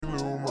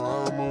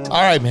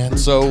All right, man.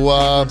 So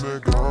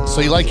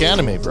you like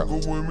anime, bro?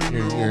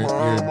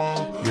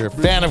 You're a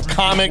fan of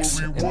comics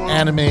and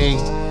anime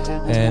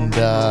and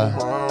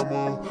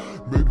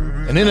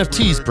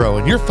NFTs, bro.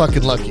 And you're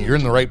fucking lucky. You're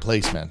in the right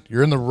place, man.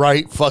 You're in the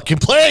right fucking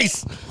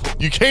place.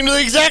 You came to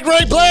the exact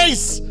right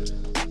place. So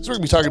we're gonna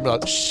be talking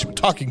about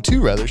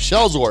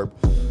ShellzOrb.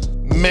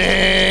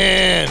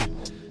 Man,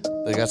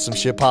 they got some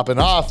shit popping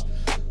off.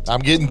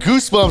 I'm getting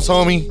goosebumps,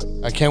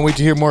 homie. I can't wait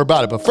to hear more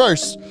about it. But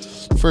first,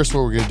 what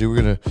we're gonna do,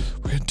 we're gonna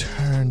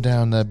turn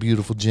down that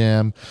beautiful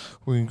jam.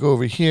 We're gonna go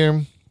over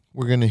here.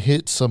 We're gonna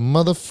hit some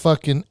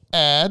motherfucking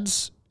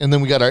ads, and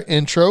then we got our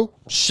intro,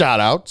 shout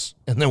outs,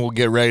 and then we'll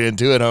get right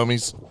into it,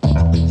 homies.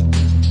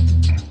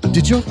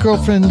 Did your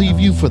girlfriend leave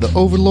you for the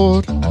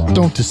overlord?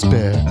 Don't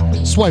despair.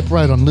 Swipe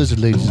right on Lizard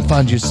Ladies and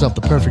find yourself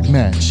the perfect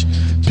match.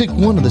 Pick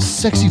one of the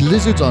sexy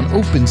lizards on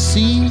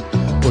OpenSea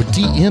or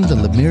DM the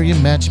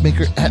Lemurian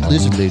matchmaker at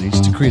Lizard Ladies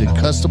to create a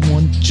custom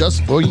one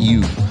just for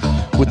you.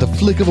 With a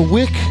flick of a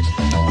wick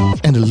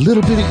and a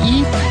little bit of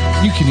ETH,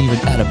 you can even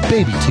add a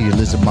baby to your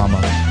lizard mama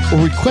or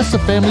request a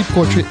family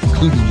portrait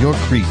including your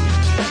creep.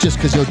 Just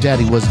because your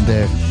daddy wasn't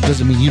there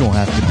doesn't mean you don't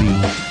have to be.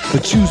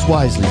 But choose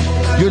wisely.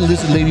 Your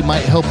lizard lady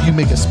might help you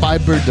make a spy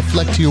bird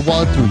deflect to your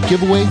wallet through a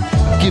giveaway,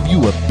 give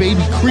you a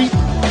baby creep,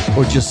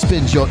 or just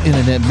spend your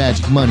internet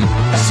magic money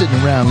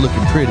sitting around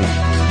looking pretty.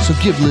 So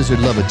give lizard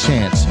love a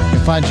chance and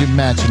find your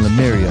match in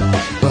Lemuria.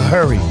 But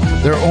hurry,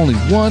 there are only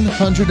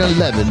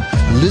 111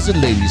 lizard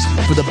ladies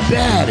for the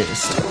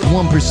baddest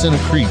 1%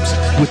 of creeps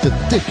with the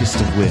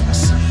thickest of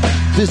wicks.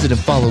 Visit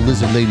and follow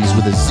Lizard Ladies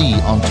with a Z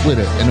on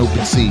Twitter and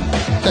OpenSea.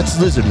 That's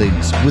Lizard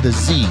Ladies with a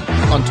Z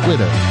on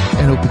Twitter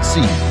and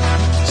OpenSea.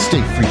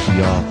 Stay freaky,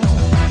 y'all.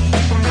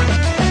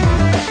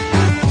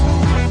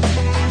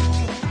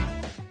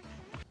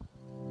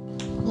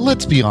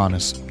 Let's be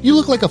honest. You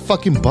look like a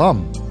fucking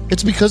bum.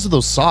 It's because of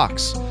those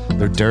socks.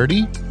 They're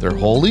dirty, they're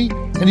holy,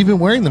 and you've been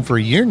wearing them for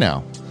a year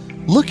now.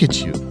 Look at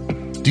you.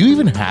 Do you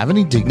even have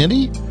any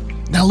dignity?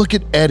 Now look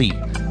at Eddie.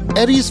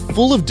 Eddie's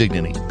full of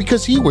dignity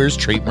because he wears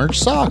Trait Merch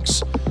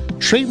socks.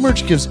 Trait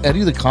Merch gives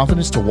Eddie the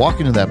confidence to walk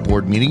into that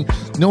board meeting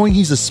knowing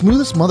he's the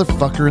smoothest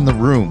motherfucker in the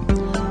room.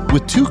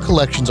 With 2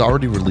 collections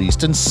already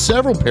released and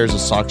several pairs of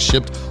socks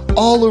shipped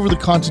all over the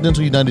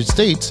continental United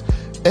States,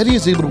 Eddie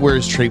is able to wear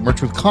his Trait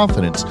Merch with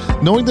confidence,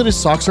 knowing that his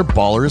socks are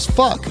baller as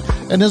fuck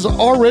and has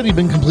already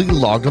been completely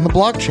logged on the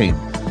blockchain.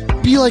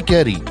 Be like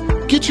Eddie.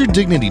 Get your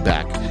dignity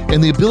back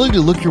and the ability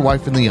to look your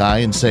wife in the eye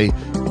and say,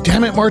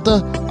 "Damn it,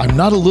 Martha, I'm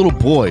not a little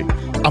boy.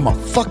 I'm a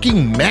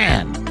fucking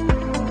man."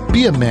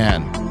 Be a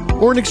man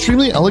or an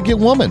extremely elegant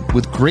woman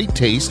with great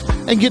taste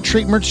and get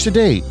Trait Merch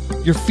today.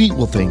 Your feet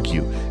will thank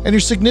you and your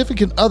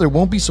significant other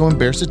won't be so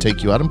embarrassed to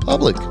take you out in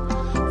public.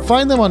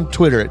 Find them on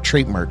Twitter at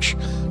Trait Merch.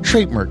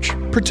 Trait Merch.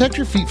 Protect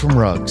your feet from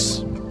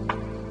rugs.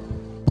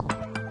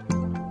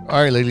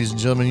 All right, ladies and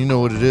gentlemen, you know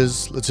what it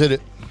is. Let's hit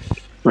it.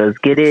 Let's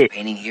get it.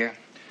 Painting here.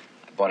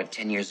 I bought it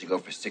 10 years ago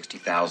for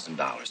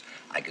 $60,000.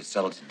 I could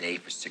sell it today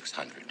for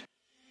 $600.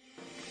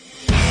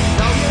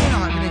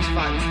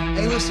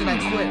 Hey, listen, I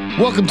quit.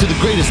 Welcome to the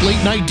greatest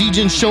late night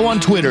DJ show on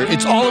Twitter.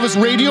 It's All of Us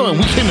Radio, and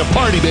we came to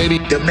party, baby.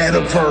 The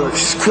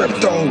metaverse,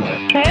 crypto.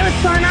 Hey, what's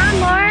going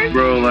on, Lord?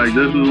 Bro, like,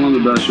 this is one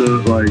of the best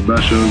shows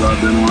I've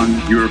been on.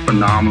 You're a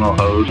phenomenal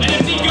host.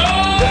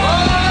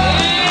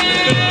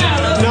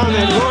 No,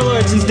 man,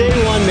 Warlord, since day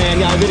one,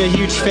 man, I've been a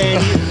huge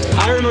fan.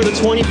 I remember the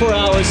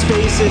 24-hour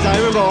spaces. I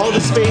remember all the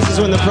spaces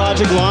when the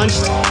project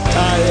launched.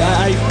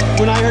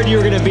 When I heard you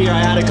were going to be here,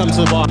 I had to come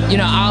to the bar. You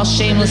know, I'll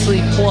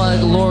shamelessly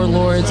plug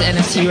Lord's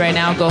NFT right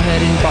now. Go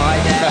ahead and buy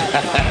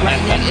that. Right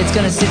now, it's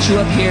going to sit you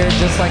up here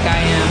just like I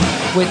am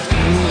with,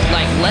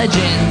 like,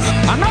 legends.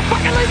 I'm not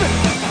fucking leaving.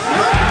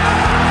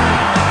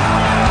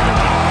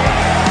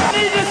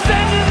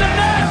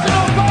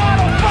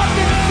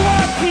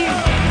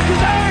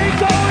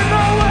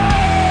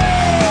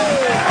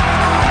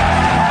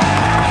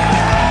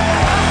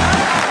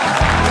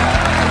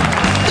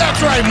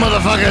 Right,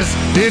 motherfuckers.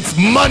 It's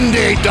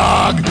Monday,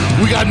 dog.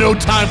 We got no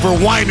time for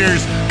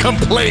whiners,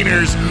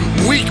 complainers,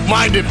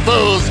 weak-minded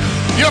fools.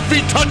 Your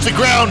feet touch the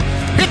ground.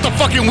 Hit the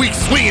fucking weak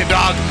swinging,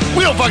 dog.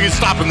 We don't fucking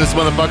stop in this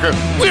motherfucker.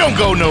 We don't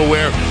go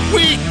nowhere.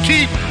 We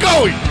keep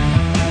going.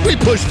 We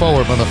push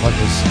forward,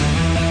 motherfuckers.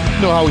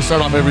 You know how we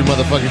start off every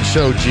motherfucking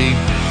show, G.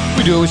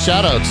 We do it with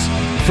shout-outs.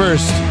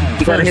 First,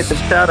 you gotta hit the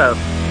shout-out.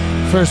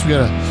 First, we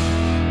gotta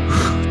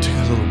take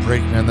a little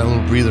break, man. That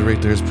little breather right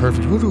there is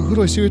perfect. Who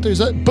do I see right there? Is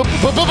that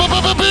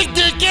Big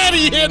Dick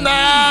Eddie in the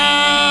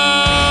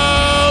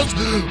house?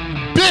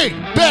 Big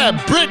Bad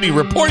Brittany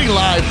reporting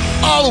live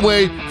all the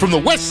way from the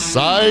west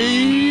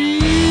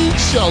side.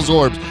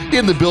 ShellzOrb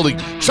in the building.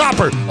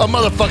 Chopper, a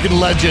motherfucking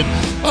legend.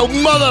 A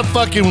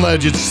motherfucking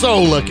legend.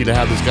 So lucky to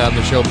have this guy on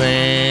the show,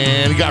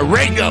 man. We got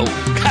Rango.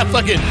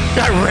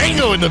 Got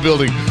Rango in the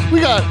building.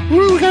 We got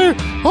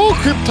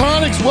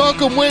Kryptonics.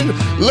 Welcome,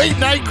 late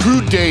night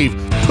crew Dave.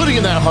 Putting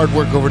in that hard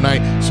work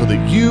overnight so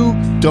that you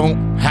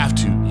don't have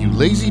to. you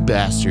lazy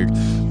bastard.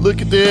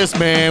 Look at this,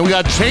 man. We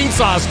got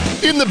chainsaws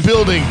in the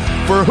building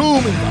for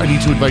whom I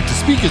need to invite to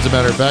speak, as a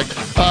matter of fact.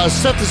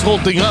 Set this whole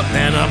thing up,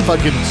 man. I'm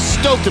fucking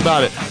stoked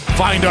about it.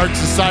 Fine Art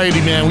Society,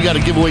 man. We got a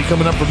giveaway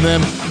coming up from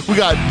them. We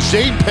got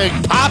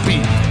JPEG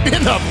Poppy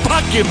in the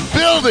fucking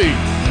building.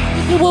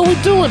 Look at what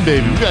we're doing,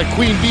 baby. We got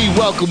Queen Bee.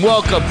 Welcome,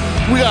 welcome.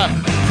 We got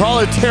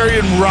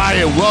Proletarian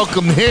Riot.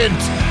 Welcome, Hint.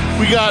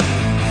 We got,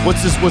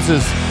 what's this?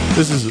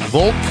 This is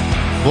Volk?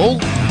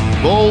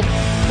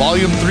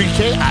 Volume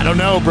 3K? I don't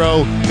know,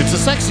 bro. It's a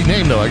sexy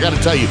name, though, I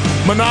gotta tell you.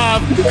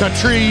 Manav,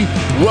 Katri,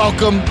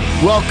 welcome.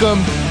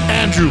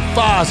 Andrew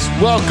Foss,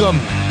 welcome.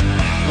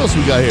 What else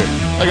we got here?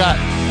 I got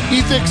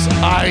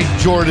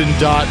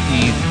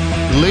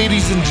EthixIJordan.eth.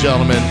 Ladies and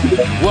gentlemen,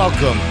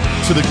 welcome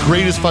to the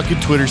greatest fucking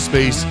Twitter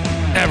space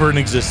ever in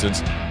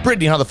existence.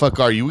 Brittany, how the fuck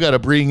are you? We gotta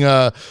bring,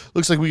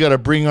 looks like we gotta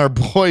bring our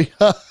boy.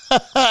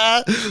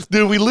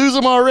 Did we lose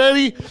him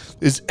already?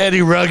 Is Eddie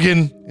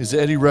Ruggin?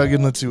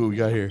 Let's see what we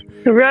got here.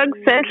 Rug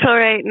Central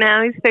right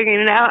now. He's figuring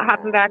it out,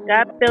 hopping back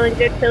up. Feeling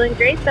good, feeling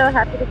great, though.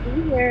 Happy to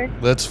be here.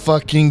 Let's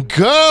fucking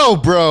go,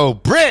 bro.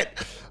 Britt,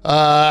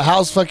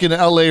 how's fucking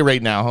LA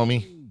right now,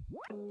 homie?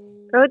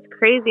 Oh, it's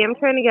crazy. I'm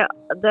trying to get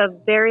the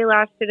very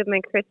last shit of my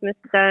Christmas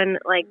done,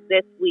 like,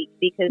 this week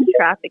because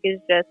traffic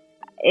is just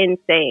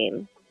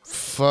insane.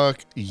 Fuck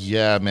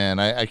yeah, man.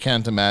 I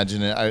can't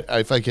imagine it.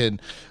 If I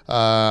could,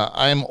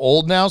 I'm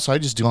old now, so I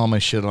just do all my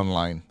shit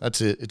online.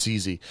 That's it. It's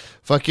easy.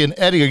 Fucking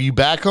Eddie, are you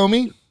back,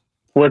 homie?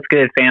 What's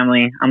good,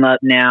 family? I'm up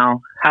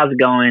now. How's it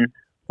going?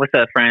 What's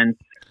up, friends?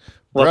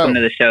 Welcome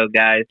to the show,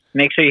 guys.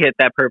 Make sure you hit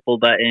that purple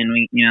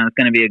button. It's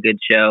going to be a good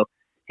show.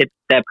 Hit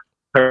that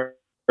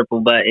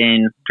purple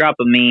button. Drop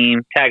a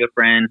meme. Tag a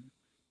friend.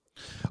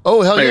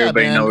 Oh, hell yeah,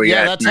 man.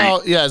 Yeah, that's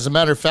how, yeah, as a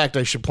matter of fact,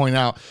 I should point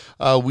out,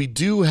 we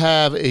do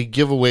have a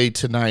giveaway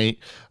tonight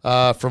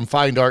from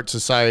Fine Art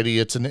Society.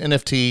 It's an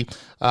NFT.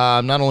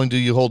 Not only do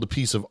you hold a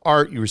piece of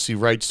art, you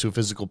receive rights to a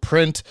physical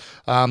print,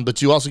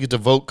 but you also get to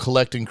vote,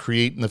 collect, and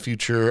create in the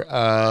future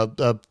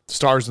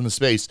stars in the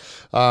space.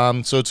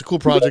 So it's a cool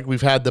project.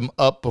 We've had them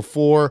up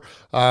before.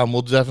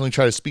 We'll definitely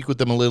try to speak with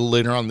them a little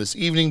later on this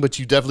evening, but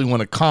you definitely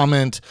want to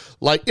comment,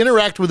 like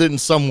interact with it in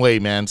some way,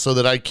 man, so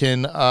that I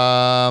can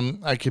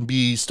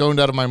be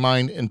stoned out of my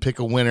mind and pick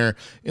a winner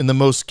in the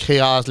most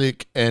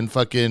chaotic and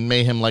fucking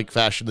mayhem-like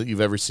fashion that you've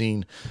ever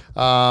seen.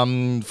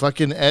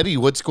 Fucking Eddie,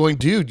 what's going,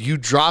 dude? You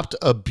dropped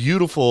a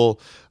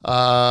beautiful,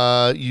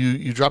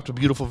 you dropped a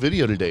beautiful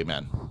video today,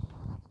 man.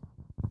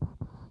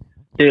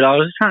 Dude, I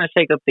was just trying to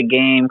shake up the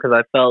game because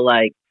I felt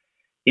like,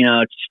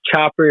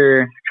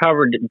 Chopper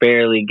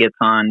barely gets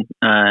on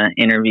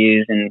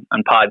interviews and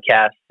on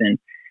podcasts, and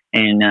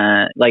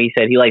like you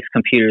said, he likes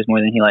computers more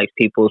than he likes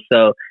people.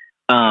 So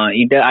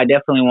I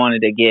definitely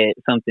wanted to get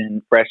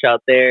something fresh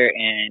out there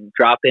and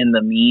drop in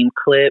the meme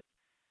clip.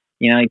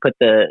 He put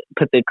the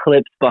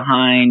clips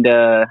behind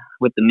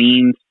with the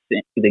memes,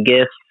 the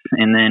GIFs,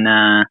 and then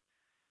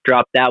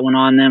drop that one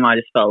on them. I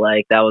just felt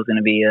like that was going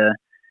to be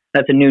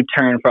that's a new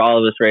turn for All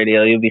of Us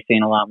Radio. You'll be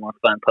seeing a lot more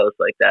fun posts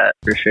like that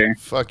for sure.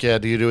 Fuck yeah,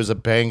 dude! It was a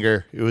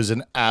banger. It was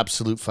an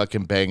absolute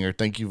fucking banger.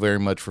 Thank you very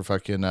much for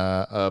fucking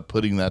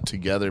putting that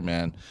together,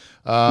 man.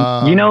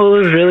 What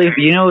was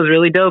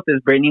really dope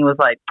is Brittany was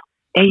like,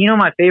 "Hey,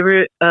 my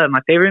favorite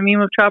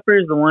meme of Chopper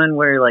is the one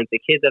where like the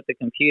kid's at the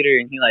computer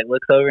and he like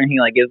looks over and he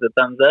like gives a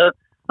thumbs up."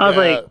 I was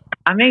like,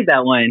 I made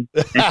that one.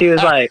 And she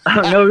was like,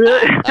 oh, no,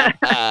 really?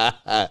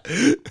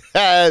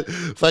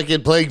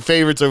 Fucking playing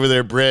favorites over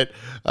there, Britt.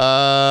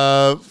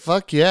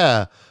 Fuck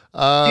yeah.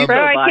 Bro,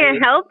 I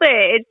can't help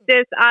it. It's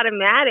just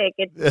automatic.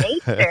 It's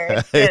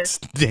nature.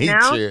 It's nature.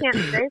 Now I can't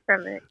stray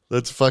from it.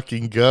 Let's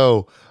fucking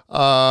go.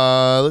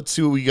 Let's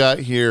see what we got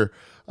here.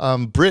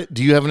 Britt,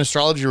 do you have an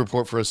astrology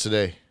report for us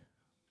today?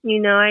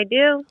 I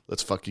do.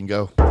 Let's fucking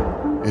go.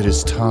 It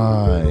is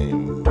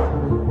time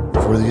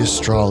for the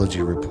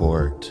astrology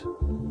report.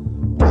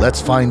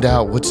 Let's find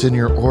out what's in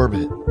your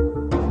orbit.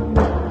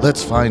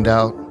 Let's find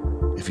out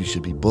if you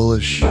should be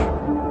bullish,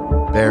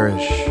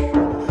 bearish,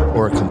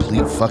 or a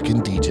complete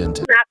fucking degent.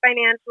 Not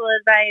financial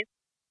advice.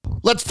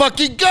 Let's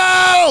fucking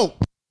go!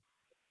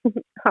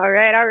 All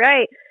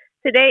right.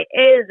 Today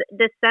is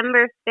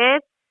December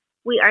 5th.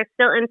 We are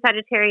still in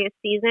Sagittarius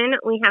season.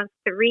 We have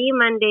 3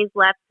 Mondays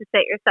left to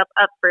set yourself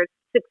up for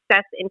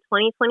success in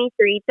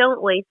 2023.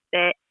 Don't waste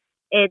it.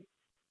 It's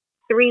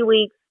 3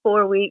 weeks,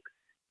 4 weeks.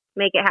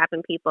 Make it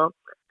happen, people.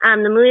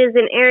 The moon is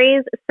in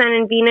Aries. Sun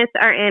and Venus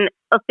are in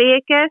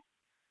Ophiuchus.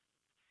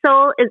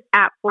 Sol is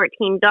at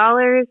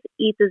 $14.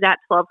 ETH is at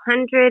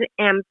 $1,200.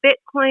 And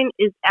Bitcoin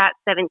is at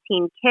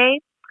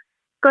 $17K.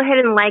 Go ahead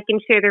and like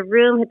and share the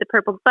room. Hit the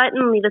purple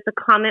button. Leave us a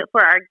comment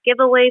for our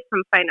giveaway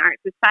from Fine Art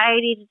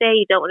Society today.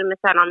 You don't want to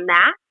miss out on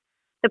that.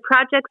 The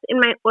projects in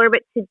my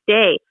orbit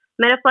today.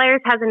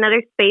 Metaflyers has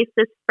another space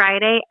this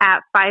Friday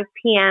at 5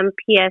 p.m.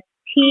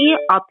 PST.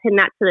 I'll pin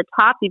that to the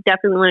top. You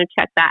definitely want to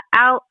check that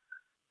out.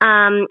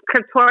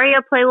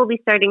 Cryptoria play will be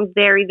starting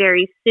very,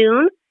 very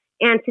soon.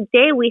 And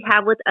today we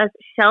have with us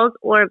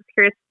ShellzOrb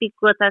here to speak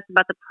with us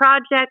about the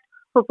project.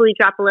 Hopefully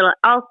drop a little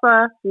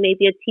alpha,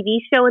 maybe a TV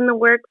show in the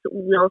works.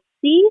 We'll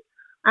see.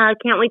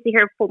 Can't wait to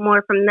hear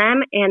more from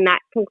them. And that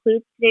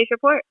concludes today's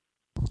report.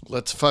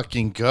 Let's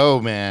fucking go,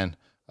 man.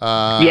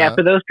 Yeah,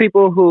 for those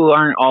people who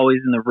aren't always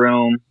in the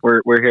room,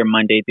 we're here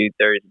Monday through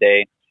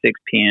Thursday, 6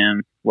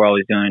 p.m. We're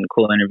always doing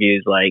cool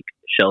interviews like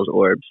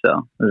ShellzOrb,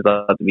 so it's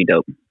about to be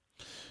dope.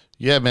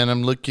 Yeah, man,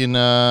 I'm looking.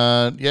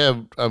 I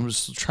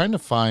was trying to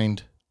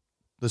find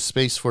the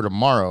space for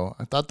tomorrow.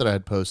 I thought that I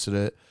had posted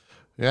it.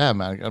 Yeah,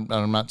 man,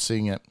 I'm not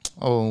seeing it.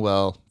 Oh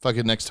well, fuck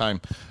it next time.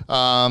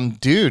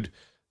 Dude,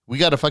 we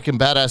got a fucking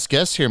badass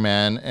guest here,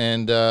 man,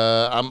 and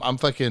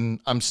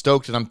I'm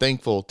stoked and I'm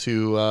thankful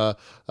to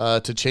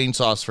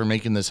Chainsauce for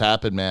making this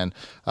happen, man.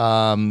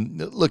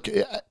 Look,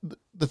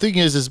 the thing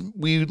is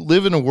we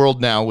live in a world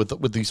now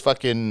with these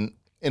fucking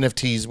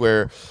NFTs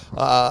where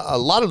a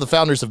lot of the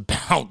founders have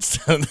bounced.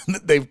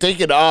 They've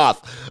taken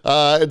off.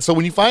 And so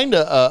when you find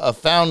a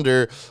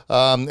founder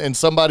and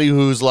somebody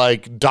who's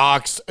like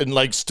doxxed and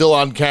like still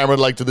on camera,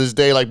 like to this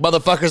day, like,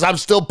 motherfuckers, I'm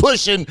still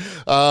pushing.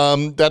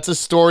 That's a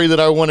story that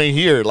I want to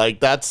hear.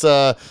 Like that's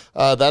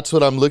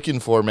what I'm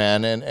looking for,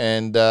 man.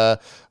 And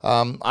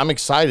I'm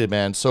excited,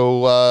 man.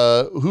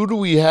 So who do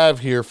we have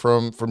here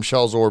from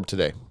ShellzOrb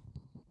today?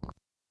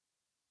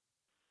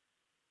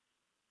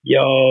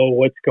 Yo,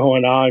 what's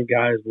going on,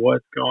 guys?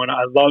 What's going on?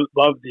 I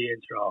love the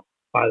intro,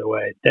 by the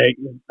way.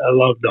 I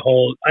love the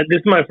whole. This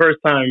is my first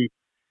time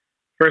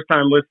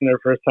listener,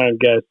 first time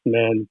guest,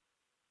 man.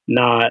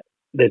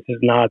 This is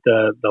not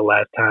the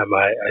last time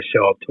I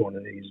show up to one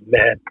of these,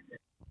 man.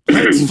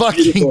 Let's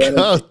fucking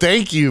go.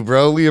 Thank you,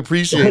 bro. We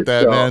appreciate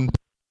that, man.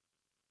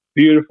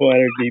 Beautiful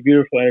energy.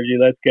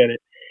 Let's get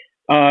it.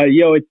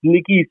 Yo, it's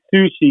Nikki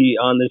Sushi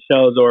on the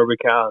ShellzOrb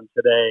account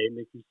today.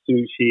 Nikki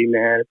Sushi,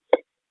 man.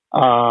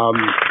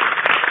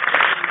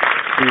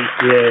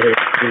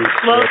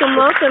 Welcome.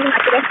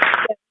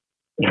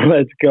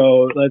 Let's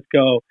go.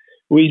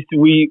 We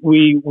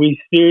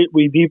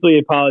deeply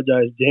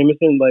apologize,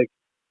 Jameson. Like,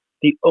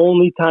 the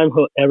only time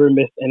he'll ever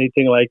miss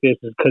anything like this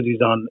is because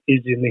he's in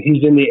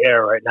the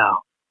air right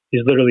now.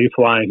 He's literally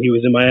flying. He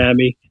was in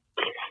Miami.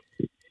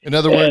 In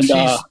other words,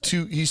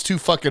 he's too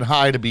fucking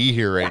high to be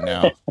here right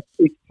now.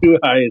 He's too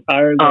high. He's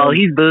higher than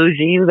he's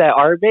bougie. He was at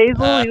Art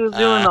Basel. He was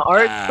doing the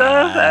art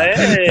stuff.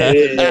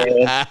 Hey.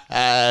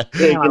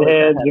 Shaking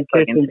hands and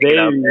kissing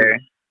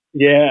babies.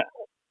 Yeah.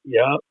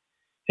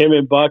 Him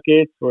and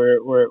Buckets,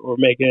 we're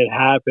making it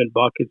happen.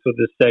 Buckets with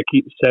the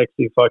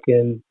sexy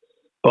fucking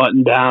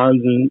button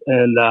downs,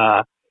 and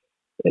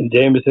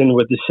Jameson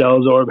with the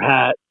ShellzOrb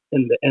hat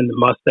and the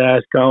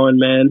mustache going,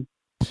 man.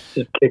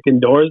 Just kicking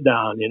doors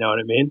down, you know what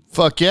I mean?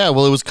 Fuck yeah.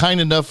 Well, it was kind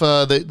enough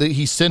that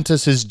he sent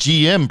us his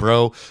GM,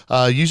 bro.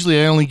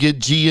 Usually I only get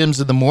GMs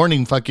in the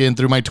morning fucking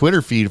through my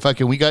Twitter feed.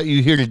 Fucking, we got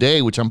you here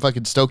today, which I'm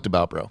fucking stoked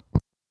about, bro.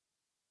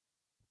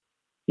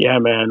 Yeah,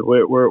 man.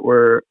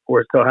 We're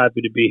so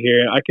happy to be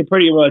here. I can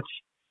pretty much,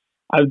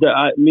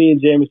 me and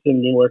Jameson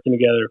have been working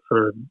together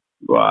for,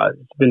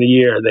 it's been a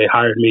year. They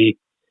hired me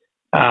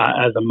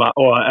I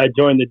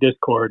joined the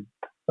Discord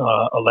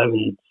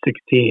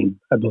 11/16,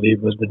 I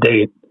believe was the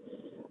date.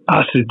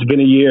 So it's been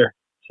a year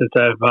since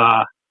I've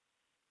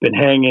been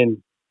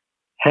hanging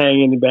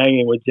and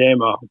banging with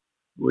JMO.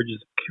 We're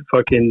just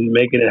fucking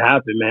making it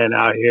happen, man,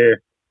 out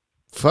here.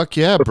 Fuck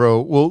yeah, bro.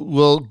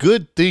 Well,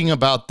 good thing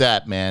about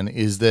that, man,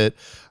 is that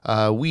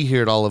we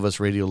here at All of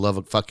Us Radio love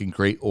a fucking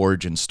great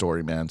origin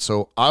story, man.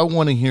 So I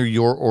want to hear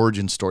your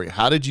origin story.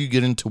 How did you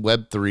get into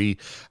Web3?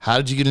 How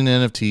did you get into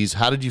NFTs?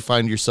 How did you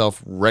find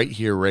yourself right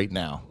here, right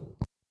now?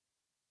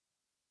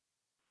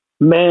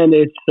 Man,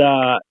 it's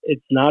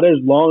not as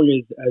long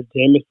as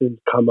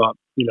Jameson's come up.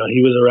 You know,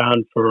 he was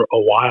around for a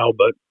while,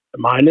 but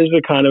mine is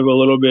a kind of a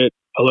little bit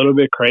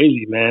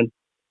crazy, man.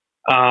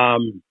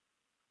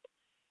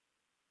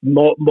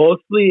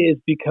 Mostly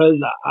it's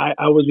because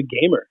I was a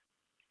gamer.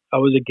 I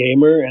was a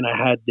gamer and I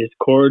had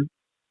Discord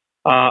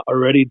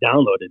already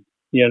downloaded.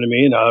 You know what I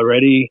mean? I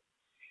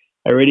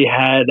already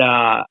had.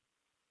 I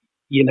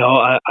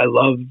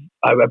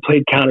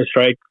played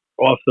Counter-Strike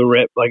off the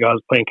rip. Like, I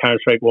was playing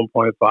Counter-Strike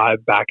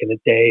 1.5 back in the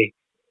day,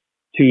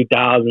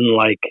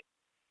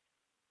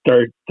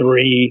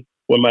 2003,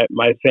 when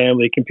my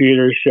family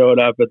computer showed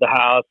up at the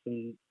house,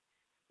 and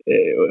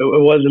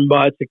it wasn't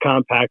much, a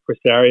compact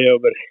Presario,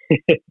 but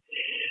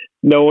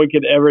no one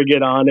could ever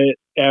get on it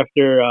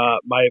after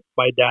my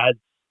dad's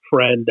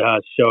friend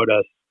showed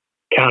us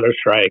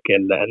Counter-Strike,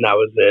 and that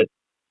was it.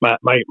 My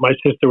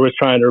sister was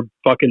trying to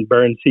fucking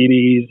burn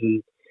CDs,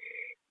 and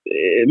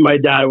my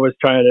dad was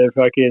trying to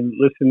fucking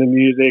listen to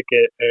music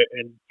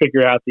and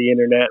figure out the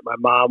internet. My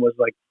mom was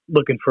like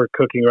looking for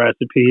cooking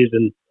recipes,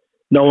 and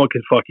no one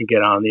could fucking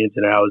get on the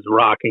internet. I was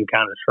rocking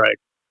Counter-Strike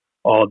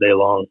all day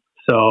long.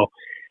 So,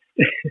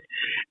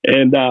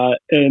 and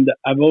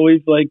I've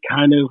always like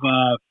kind of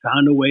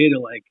found a way to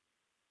like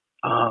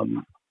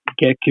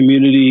get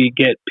community,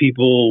 get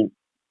people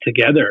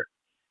together,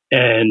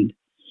 and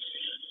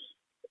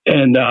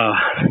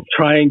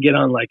try and get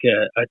on like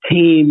a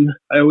team.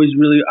 I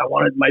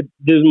wanted my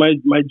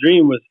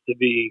dream was to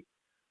be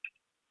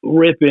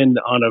ripping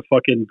on a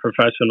fucking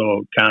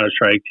professional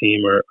Counter-Strike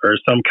team or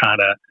some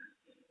kind of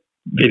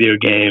video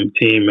game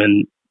team.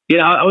 And,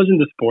 I was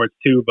into sports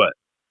too, but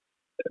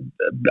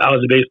I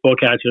was a baseball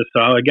catcher,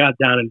 so I got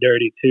down and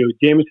dirty too.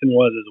 Jameson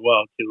was as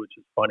well too, which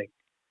is funny.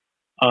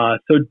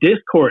 So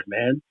Discord,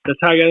 man, that's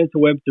how I got into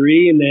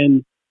Web3. And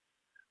then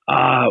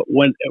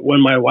when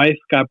my wife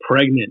got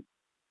pregnant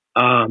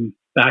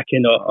back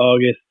in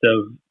August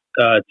of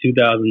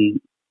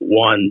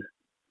 2001,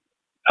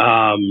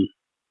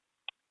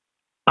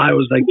 I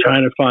was like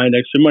trying to find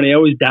extra money. I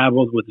always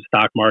dabbled with the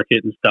stock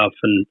market and stuff,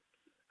 and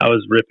I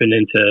was ripping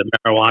into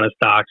marijuana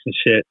stocks and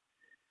shit.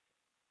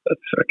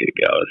 Let's fucking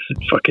go.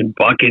 This fucking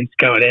Buckets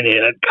going in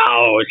here. Let's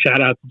go.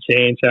 Shout out to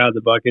Jane. Shout out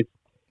to Buckets.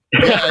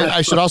 Yeah,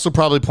 I should also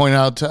probably point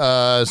out,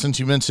 since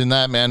you mentioned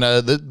that, man,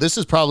 this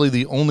is probably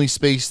the only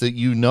space that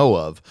you know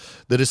of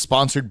that is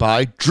sponsored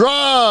by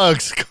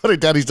drugs. Go to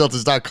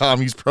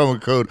daddysdeltas.com, use promo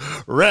code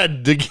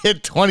RED to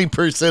get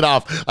 20%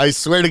 off. I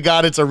swear to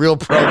God, it's a real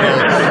promo.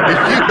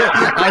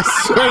 I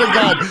swear to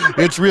God,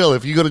 it's real.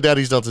 If you go to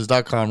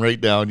daddysdeltas.com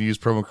right now and use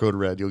promo code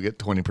RED, you'll get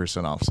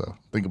 20% off. So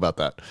think about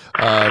that.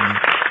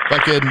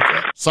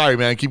 Sorry,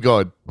 man, keep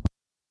going.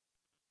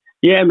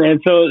 Yeah, man.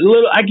 So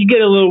I could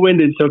get a little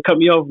winded, so cut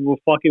me off with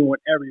fucking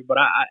whatever. But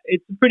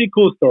it's a pretty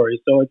cool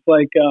story. So it's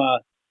like, I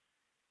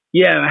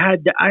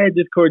had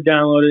Discord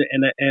downloaded,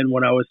 and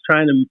when I was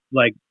trying to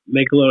like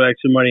make a little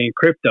extra money in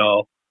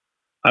crypto,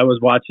 I was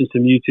watching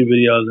some YouTube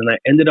videos, and I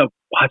ended up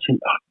watching.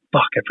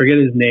 I forget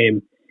his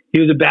name. He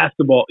was a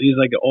basketball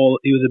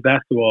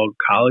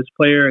college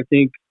player, I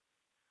think.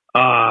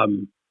 I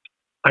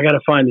gotta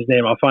find his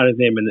name. I'll find his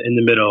name in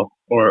the middle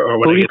or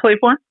who do you play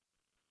for?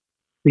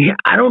 Yeah,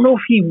 I don't know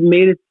if he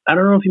made it. I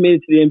don't know if he made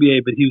it to the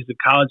NBA, but he was a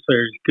college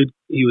player.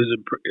 He was a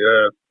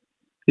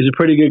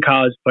pretty good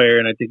college player,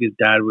 and I think his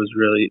dad was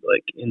really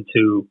like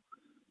into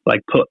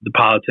like the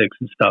politics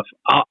and stuff.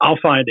 I'll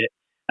find it.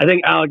 I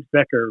think Alex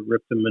Becker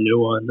ripped him a new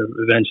one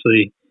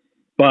eventually,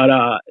 but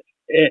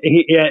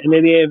and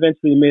then he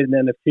eventually made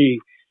an NFT.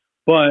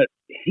 But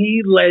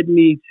he led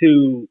me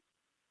to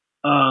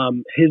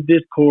his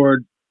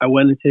Discord. I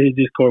went into his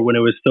Discord when it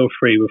was still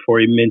free before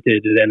he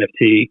minted his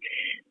NFT.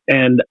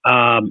 And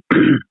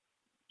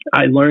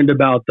I learned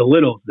about the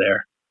Littles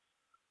there.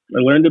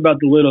 And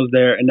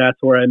that's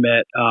where I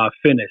met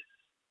Finnis.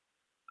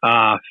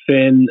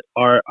 Finn,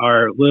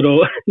 our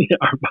little,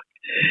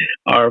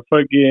 our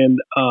fucking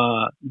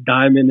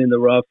diamond in the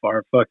rough,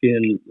 our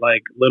fucking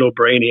like little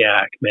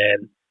brainiac,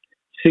 man.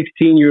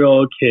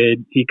 16-year-old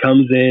kid. He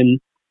comes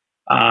in.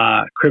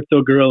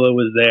 Crypto Gorilla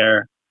was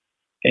there.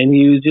 And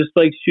he was just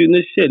like shooting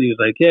the shit. He was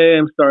like, "Yeah,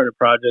 I'm starting a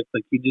project."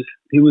 Like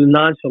he was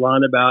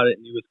nonchalant about it,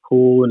 and he was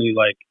cool, and he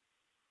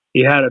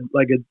had a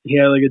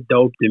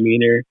dope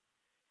demeanor.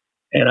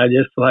 And I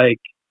just like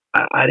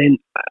we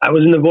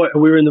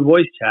were in the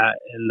voice chat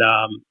and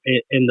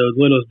in those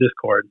Littles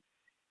Discord,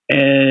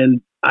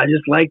 and I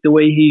just liked the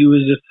way he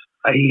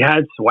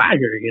had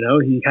swagger, he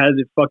has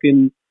it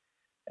fucking,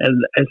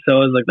 and so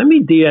I was like, let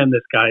me DM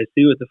this guy,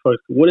 see what the fuck,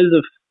 what is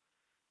a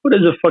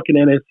fucking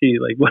NFT?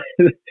 Like,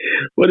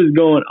 what is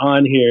going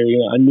on here?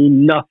 I knew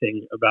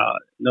nothing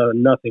about it.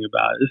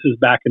 This was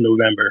back in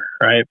November,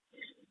 right?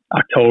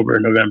 October,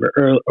 November,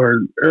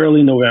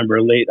 early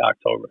November, late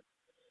October.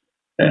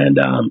 And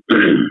I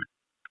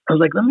was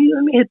like, let me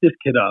hit this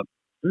kid up.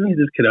 He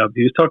was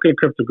talking to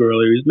Crypto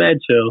Gorilla. He was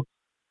mad chill.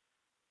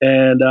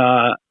 And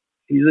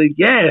he's like,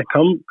 yeah,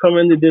 come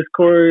in the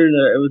Discord.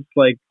 It was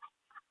like,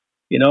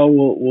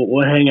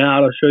 we'll hang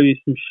out. I'll show you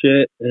some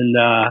shit. And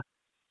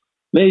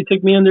man, he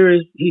took me under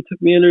his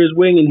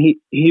wing, and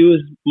he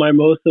was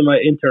most of my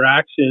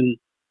interaction.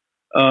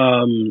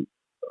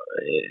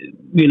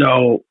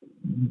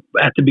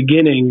 At the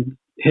beginning,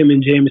 him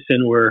and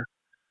Jameson were,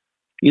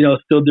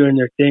 still doing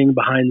their thing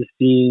behind the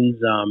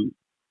scenes.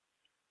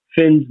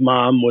 Finn's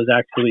mom was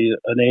actually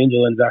an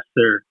angel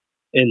investor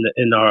in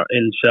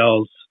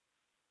Shells.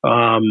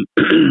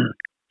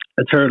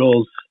 The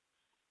Turtles.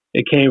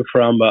 It came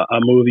from a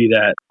movie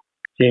that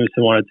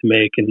Jameson wanted to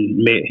make,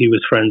 and he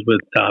was friends with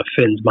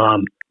Finn's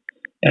mom,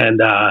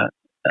 and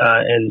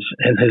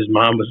his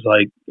mom was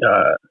like,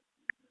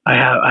 I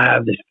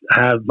have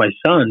my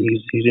son.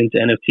 He's into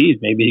NFTs.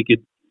 Maybe he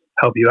could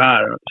help you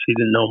out. She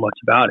didn't know much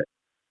about it,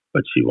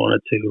 but she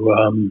wanted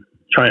to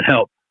try and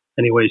help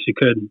any way she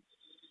could.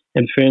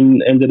 And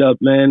Finn ended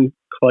up, man,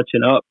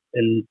 clutching up,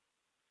 and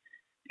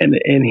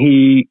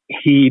he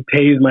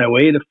paved my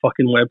way to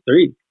fucking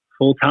Web3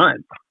 full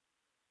time.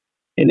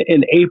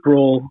 In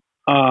April,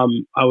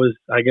 I'm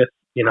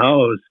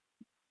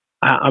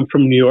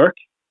from New York.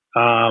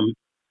 I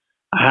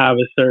have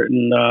a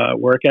certain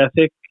work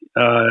ethic.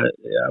 I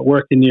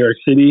worked in New York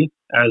City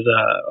as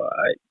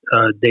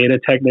a data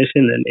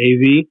technician and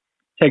AV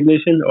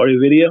technician, audio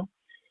video.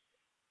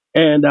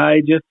 And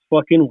I just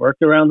fucking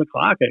worked around the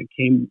clock. I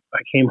came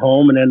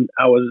home, and then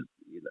I was,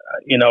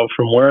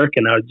 from work,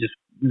 and I would just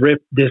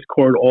rip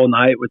Discord all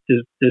night with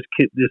this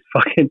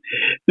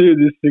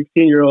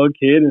 16-year-old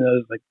kid. And I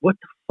was like, what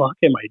the fuck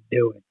am I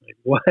doing? Like,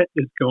 what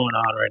is going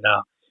on right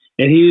now?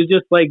 And he was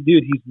just like,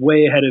 dude, he's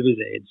way ahead of his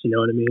age. You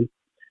know what I mean?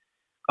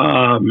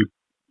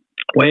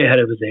 Way ahead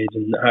of his age.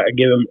 And I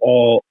give him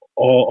all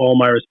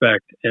my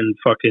respect. And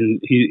fucking,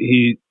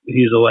 he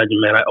he's a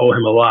legend, man. I owe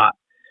him a lot.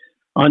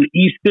 On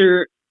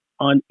Easter,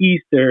 and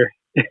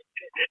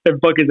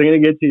fuckers, I'm gonna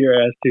get to your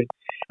ass too.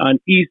 On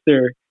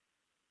Easter,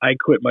 I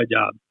quit my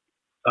job.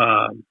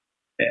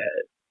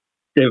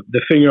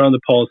 The finger on the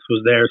pulse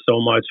was there so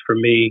much for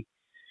me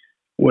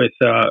with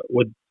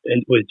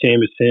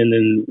Jameson,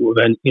 and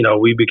then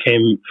we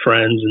became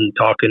friends and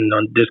talking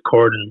on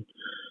Discord,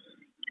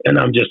 and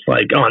I'm just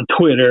like on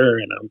Twitter,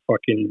 and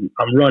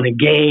I'm running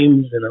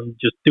games, and I'm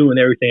just doing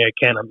everything I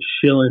can. I'm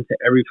shilling to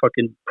every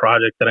fucking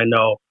project that I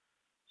know,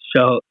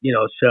 Shells,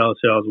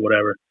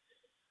 whatever.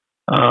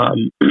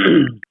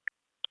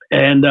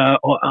 And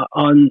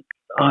on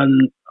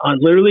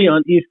literally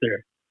on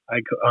Easter,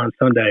 on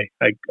Sunday,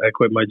 I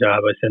quit my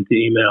job. I sent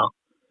the email,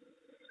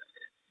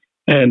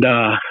 and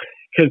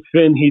because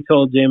Finn, he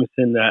told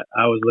Jameson that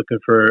I was looking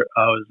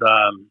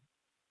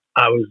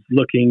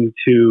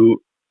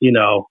to,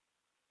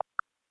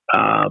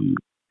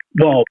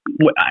 well,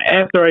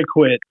 after I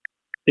quit,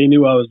 they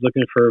knew I was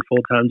looking for a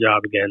full-time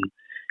job again,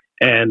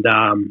 and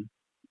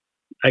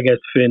I guess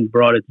Finn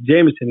brought it to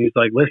Jameson. He's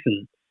like,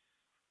 "Listen,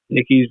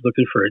 Nikki's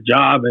looking for a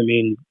job. I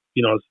mean,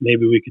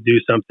 maybe we could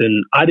do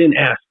something." I didn't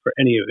ask for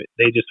any of it.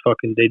 They just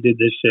they did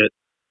this shit.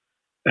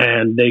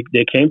 And they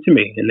came to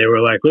me and they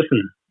were like,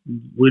 "Listen,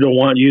 we don't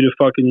want you to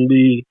fucking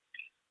be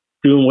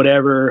doing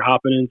whatever,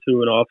 hopping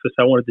into an office."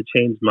 I wanted to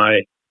change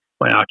my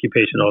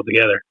occupation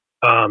altogether.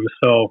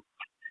 So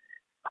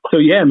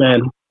yeah,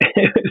 man,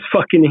 it's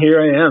fucking,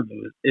 here I am.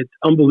 It's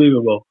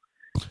unbelievable.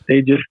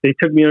 They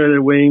took me under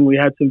their wing. We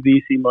had some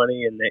VC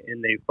money and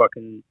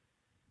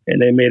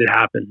they made it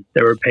happen.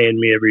 They were paying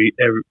me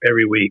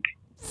every week.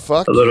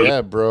 Fuck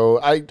yeah, bro.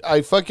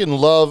 I fucking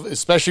love,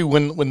 especially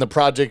when the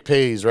project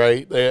pays,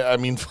 right? I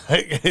mean,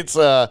 it's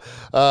you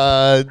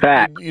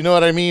know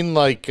what I mean?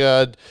 Like,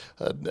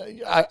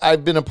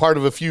 I've been a part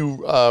of a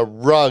few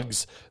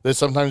rugs that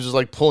sometimes is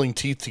like pulling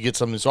teeth to get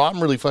something. So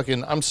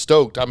I'm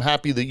stoked. I'm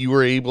happy that you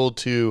were able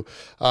to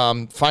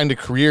find a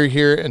career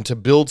here and to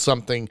build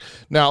something.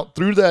 Now,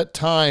 through that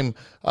time,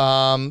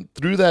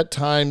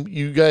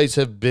 you guys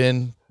have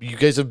been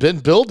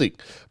building.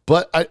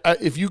 But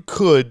if you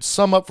could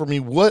sum up for me,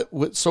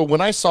 so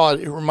when I saw it,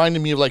 it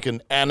reminded me of like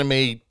an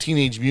anime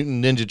Teenage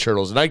Mutant Ninja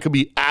Turtles, and I could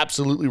be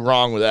absolutely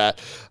wrong with that,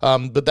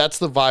 but that's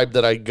the vibe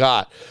that I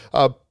got.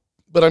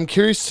 But I'm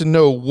curious to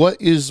know,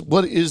 what is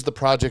the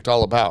project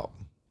all about?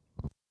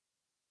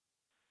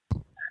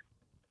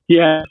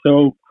 Yeah,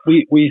 so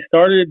we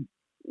started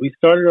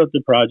out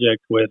the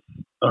project with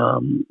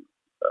an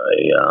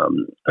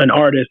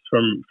artist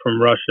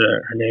from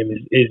Russia. Her name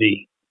is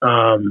Izzy.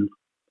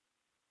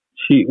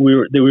 We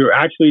were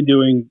actually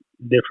doing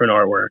different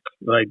artwork.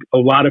 Like, a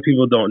lot of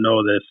people don't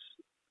know this.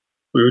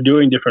 We were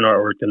doing different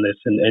artwork than this,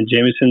 and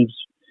Jameson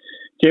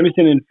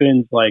and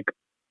Finn's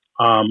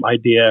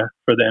idea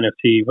for the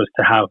NFT was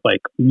to have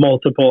like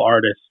multiple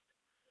artists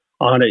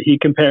on it. He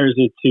compares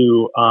it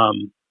to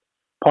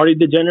Party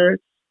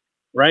Degenerates,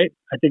 right?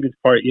 I think it's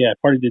Party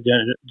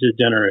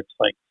Degenerates.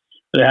 Like,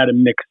 they had a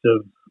mix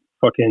of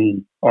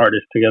fucking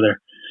artists together,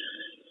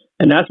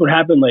 and that's what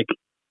happened. Like,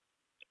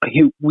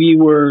 we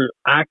were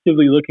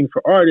actively looking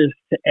for artists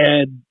to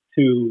add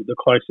to the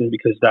collection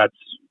because I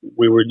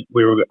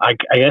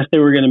guess they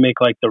were going to make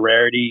like the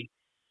rarity,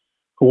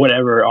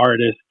 whatever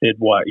artist did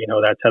what,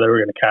 that's how they were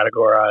going to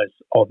categorize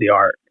all the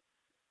art.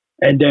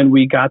 And then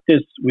we got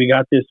this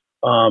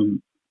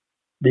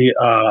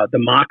the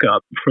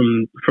mock-up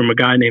from a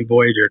guy named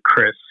Voyager,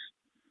 Chris.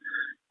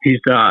 He's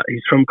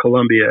from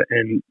Colombia,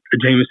 and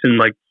Jameson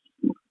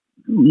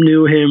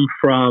knew him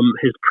from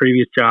his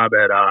previous job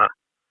at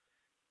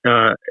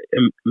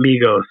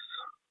Amigos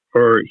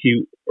or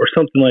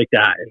something like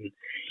that, and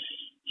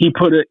he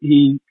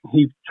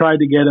tried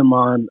to get him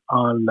on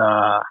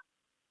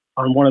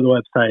one of the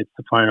websites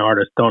to find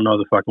artists. Don't know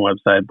the fucking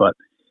website, but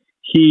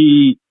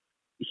he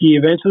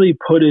eventually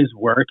put his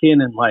work in,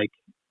 and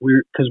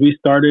because we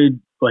started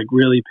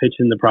really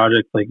pitching the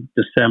project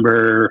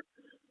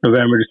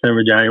November,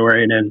 December,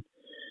 January, and then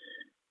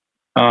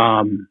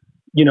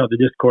the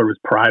Discord was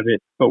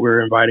private, but we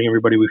were inviting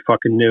everybody we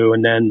fucking knew,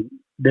 and then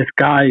this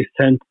guy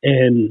sent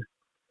in,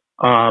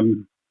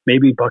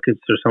 maybe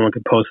Buckets or someone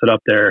could post it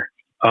up there,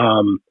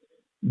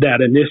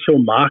 that initial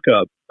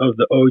mock-up of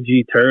the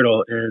OG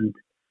turtle, and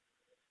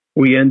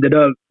we ended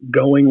up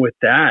going with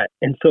that.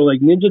 And so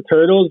Ninja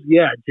Turtles,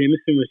 yeah,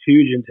 Jameson was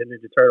huge into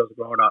Ninja Turtles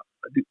growing up.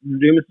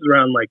 Jameson's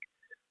around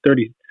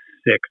 36,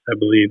 I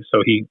believe,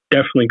 so he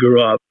definitely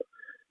grew up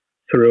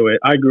through it.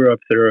 I grew up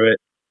through it.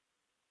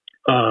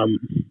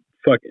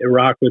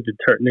 Rock with the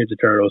Ninja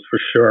Turtles for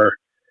sure.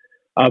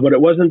 But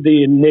it wasn't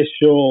the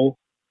initial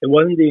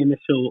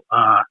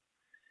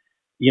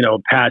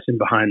passion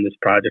behind this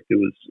project.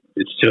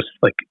 It's just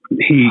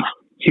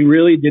he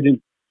really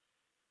didn't,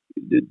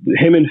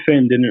 him and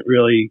Finn didn't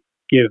really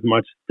give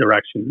much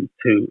direction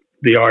to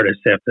the artist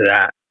after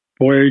that.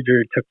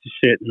 Voyager took the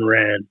shit and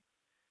ran.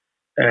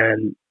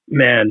 And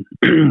man,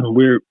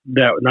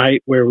 that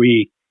night where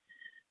we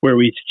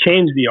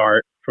changed the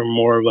art from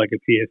more of a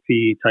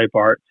PFP type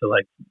art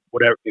to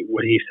whatever,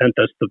 what he sent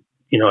us, the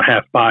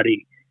half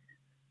body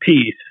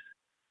piece,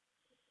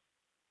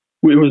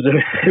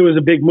 it was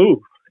a big move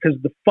because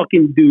the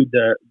fucking dude,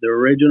 the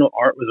original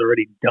art was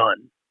already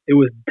done. It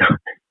was done.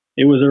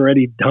 It was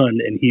already done,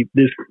 and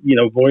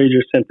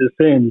Voyager sent this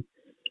in,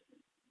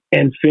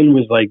 and Finn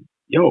was like,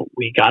 "Yo,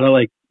 we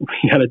gotta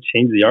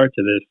change the art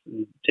to this."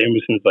 And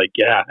Jameson's like,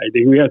 "Yeah, I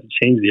think we have to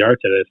change the art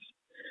to this."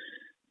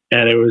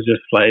 And it was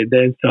just like,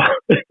 then so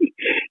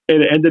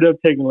it ended up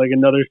taking like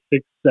another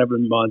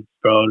 6-7 months,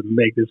 bro, to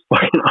make this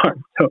fucking art.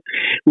 So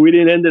we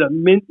didn't end up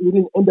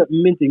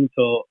minting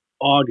until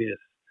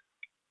August,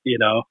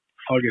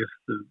 August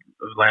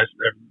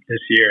of this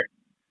year.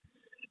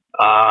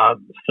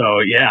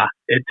 So yeah,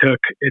 it took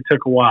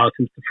a while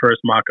since the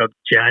first mock-up.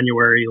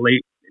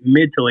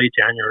 Mid to late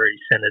January,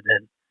 sent it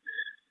in.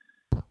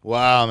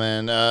 Wow,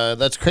 man,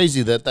 that's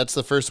crazy. That's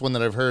the first one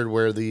that I've heard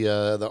where the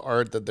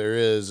art that there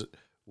is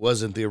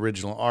wasn't the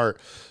original art.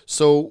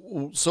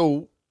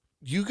 So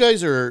you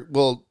guys are,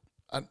 well,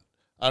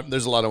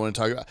 there's a lot I want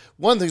to talk about.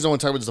 One of the things I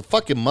want to talk about is the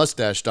fucking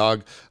mustache,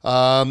 dog.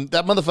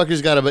 That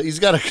motherfucker's got a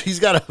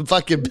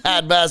fucking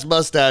badass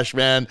mustache,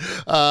 man.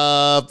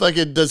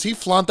 Fucking, does he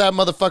flaunt that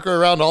motherfucker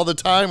around all the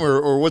time,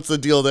 or what's the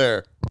deal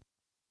there?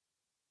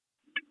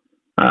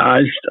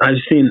 I've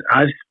seen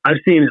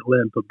it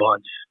limp a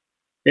bunch.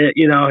 He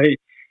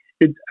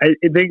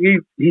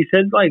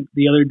said like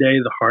the other day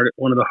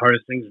one of the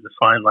hardest things is to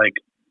find like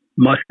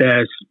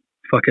mustache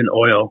fucking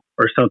oil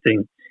or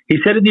something. He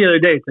said it the other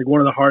day. It's like one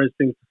of the hardest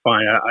things to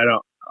find.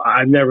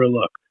 I've never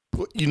looked.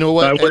 You know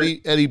what,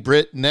 Eddie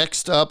Britt,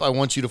 next up, I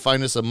want you to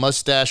find us a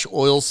mustache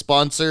oil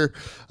sponsor.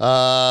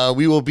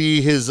 We will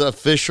be his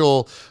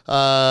official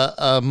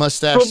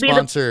mustache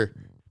sponsor.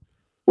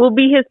 We'll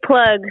be his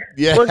plug.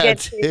 Yeah, we'll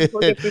get you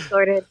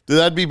sorted.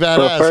 That'd be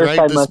badass, so first right?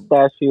 I must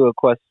ask you a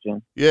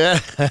question. Yeah.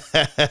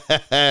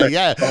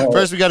 Yeah.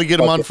 First, we got to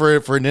get him on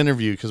for an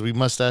interview because we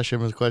mustache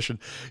him with a question.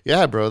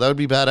 Yeah, bro, that would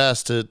be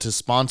badass to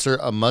sponsor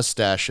a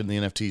mustache in the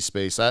NFT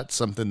space. That's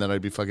something that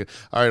I'd be fucking.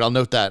 All right, I'll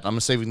note that. I'm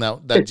saving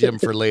that gem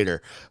for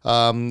later.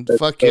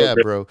 Fuck yeah,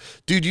 bro.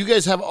 Dude, you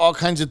guys have all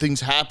kinds of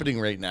things happening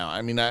right now.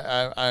 I mean,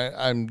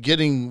 I'm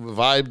getting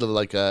vibed of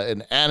like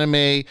an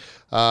anime.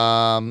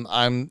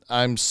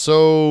 I'm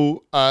so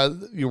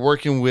you're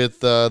working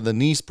with the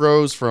Nice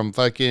Bros from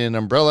fucking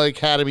Umbrella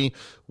Academy.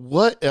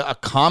 What a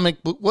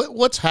comic book?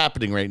 What's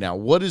happening right now?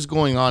 What is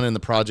going on in the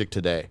project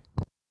today?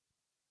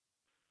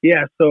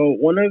 Yeah, so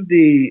one of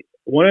the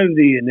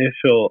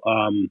initial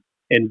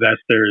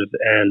investors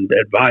and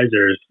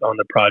advisors on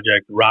the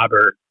project,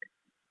 Robert,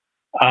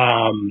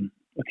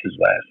 what's his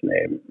last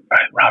name?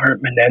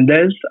 Robert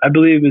Menendez, I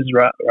believe is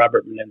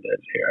Robert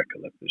Menendez. Here, I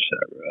can look this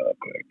up real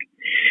quick.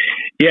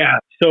 Yeah,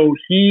 so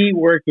he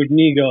worked with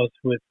Negos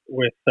with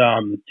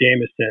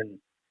Jameson,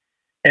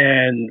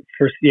 and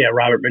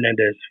Robert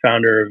Menendez,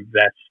 founder of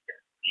Vest.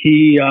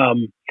 He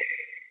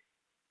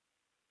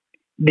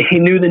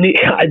knew dude.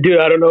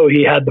 I don't know.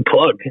 He had the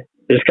plug.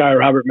 This guy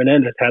Robert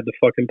Menendez had the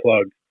fucking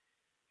plug,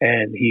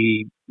 and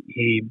he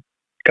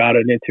got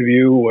an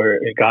interview where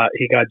he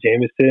got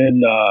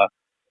Jameson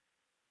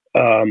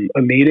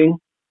a meeting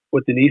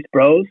with the Nice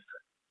Bros,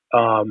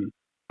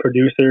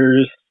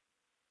 producers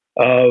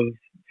of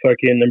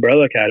fucking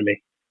Umbrella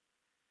Academy.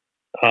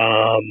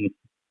 I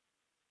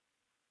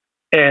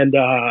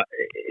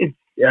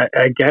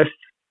guess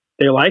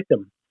they liked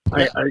him.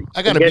 I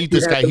gotta meet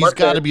this guy. He's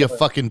got to be a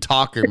fucking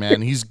talker,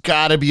 man. He's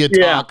got to be a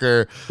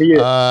talker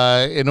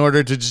in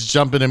order to just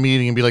jump in a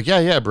meeting and be like,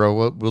 yeah,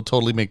 bro, we'll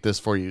totally make this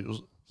for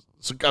you.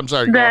 So, I'm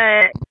sorry.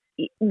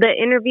 The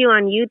interview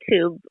on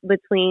YouTube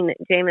between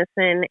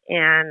Jameson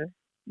and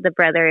the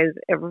brother is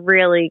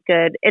really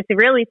good. It's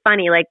really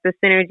funny, like the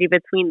synergy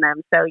between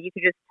them. So you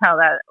could just tell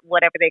that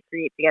whatever they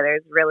create together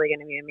is really going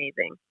to be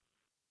amazing.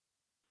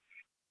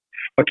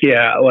 Fuck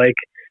yeah. Like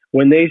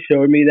when they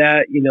showed me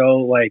that,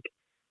 like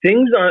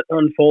things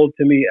unfold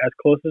to me as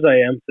close as I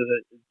am to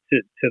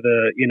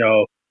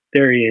the,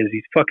 there he is.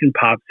 He fucking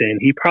pops in.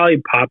 He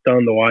probably popped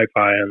on the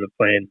Wi-Fi on the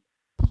plane.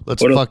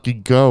 Let's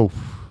fucking go.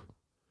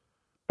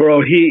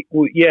 Bro,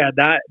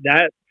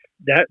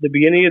 that the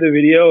beginning of the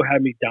video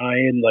had me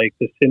dying. Like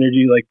the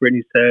synergy, like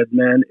Brittany said,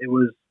 man, it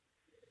was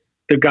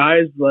the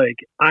guys. Like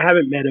I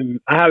haven't met him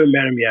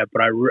yet,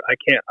 but I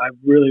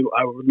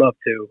would love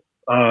to.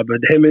 But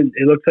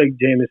it looks like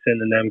Jameson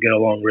and them get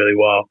along really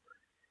well,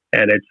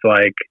 and it's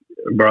like,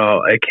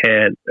 bro,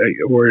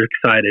 we're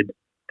excited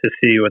to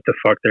see what the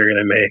fuck they're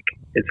gonna make.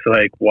 It's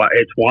like,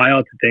 it's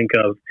wild to think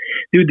of,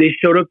 dude. They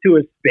showed up to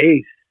a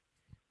space.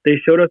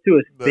 Let's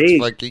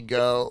fucking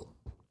go.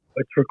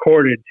 It's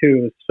recorded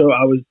too, so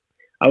I was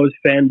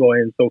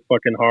fanboying so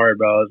fucking hard,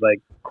 bro. I was like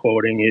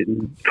quoting it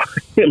in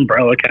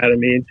Umbrella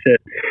Academy and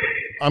shit.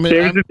 I mean,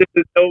 there's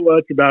just so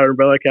much about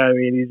Umbrella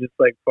Academy, and he's just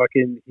like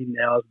fucking, he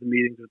nails the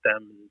meetings with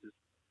them and just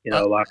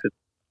locks it.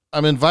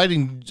 I'm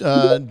inviting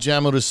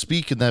Jamo to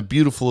speak in that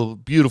beautiful,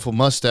 beautiful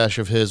mustache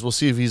of his. We'll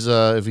see if he's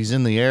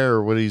in the air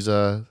or what he's.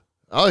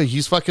 Oh,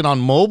 he's fucking on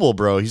mobile,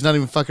 bro. He's not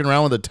even fucking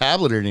around with a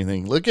tablet or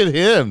anything. Look at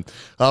him.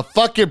 A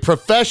fucking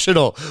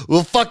professional.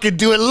 We'll fucking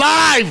do it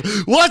live.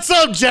 What's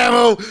up,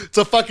 Jamo? It's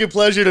a fucking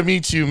pleasure to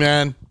meet you,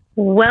 man.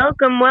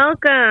 Welcome.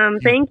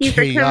 Thank you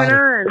for coming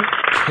on.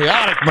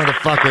 chaotic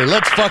motherfucker.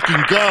 Let's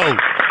fucking go.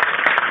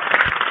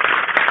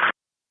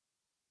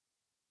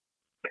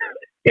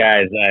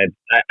 Guys,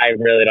 I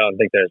really don't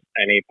think there's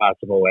any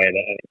possible way that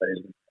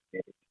anybody's going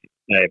to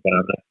say, but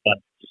I'm going to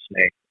just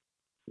make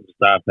some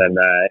stuff. And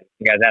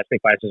you guys ask me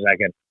questions, I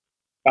can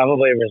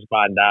probably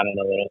respond down in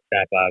a little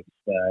chat box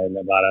in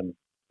the bottom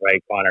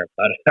right corner.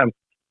 But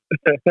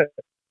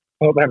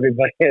hope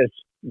everybody is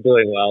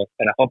doing well,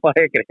 and hopefully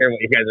I can hear what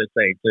you guys are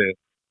saying too.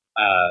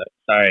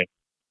 Sorry,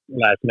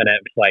 last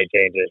minute flight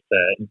changes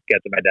to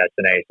get to my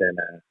destination.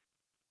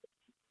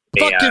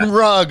 Fucking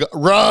rug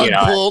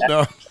pull.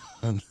 No.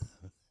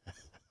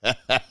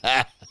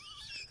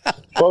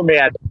 Put me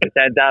at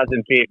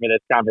 10,000 feet for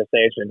this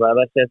conversation, but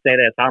let's just say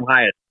this: I'm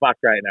high as fuck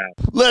right now.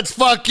 Let's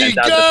fucking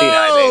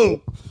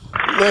go.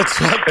 Let's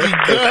fucking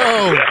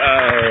go.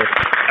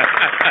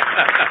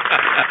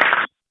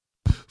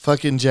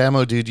 Fucking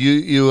Jamo, dude.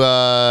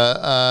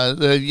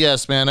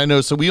 Yes, man, I know.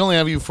 So we only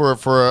have you for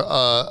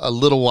a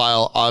little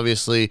while,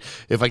 obviously.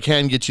 If I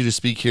can get you to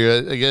speak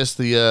here, I guess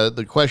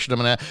the question I'm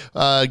gonna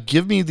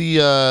give me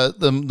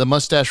the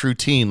mustache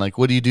routine. Like,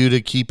 what do you do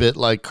to keep it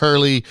like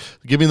curly?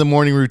 Give me the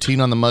morning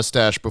routine on the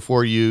mustache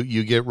before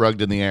you get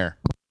rugged in the air.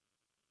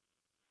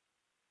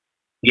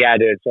 Yeah,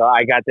 dude. So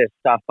I got this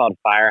stuff called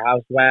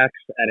Firehouse Wax,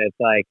 and it's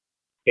like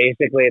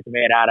basically it's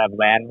made out of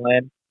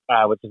lanolin.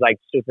 Which is like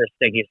super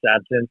sticky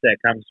substance that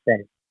comes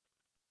from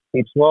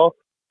sheep's wool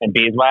and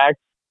beeswax.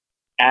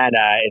 And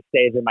it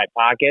stays in my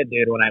pocket.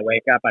 Dude, when I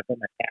wake up, I put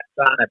my pants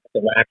on, I put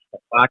the wax in the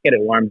pocket,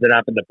 it warms it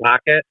up in the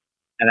pocket,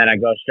 and then I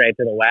go straight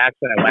to the wax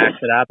and I wax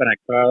it up and I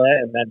curl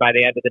it, and then by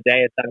the end of the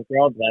day, it's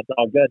uncurled. That's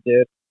all good,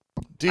 dude.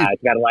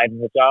 It's got a life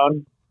of its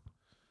own.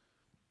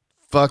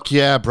 Fuck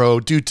yeah, bro.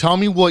 Dude, tell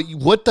me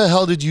what the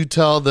hell did you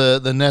tell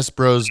the Nest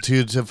Bros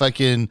to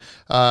fucking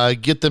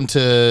get them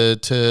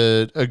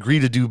to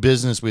agree to do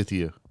business with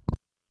you?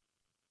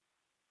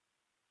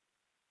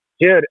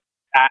 Dude,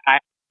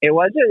 it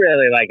wasn't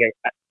really like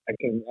a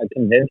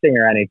convincing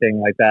or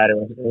anything like that. It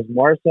was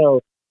more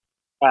so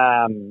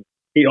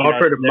he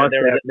offered a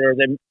mustache.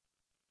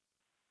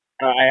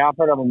 I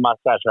offered him a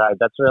mustache ride.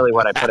 That's really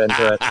what I put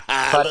into it.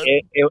 But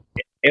it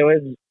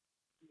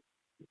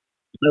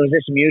was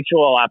this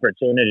mutual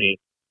opportunity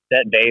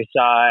that they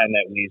saw and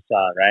that we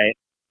saw, right?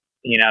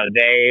 You know,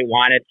 they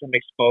wanted some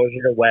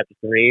exposure to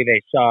Web3.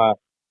 They saw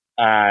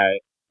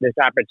this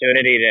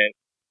opportunity to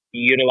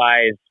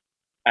utilize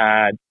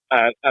a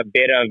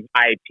bit of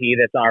IP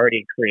that's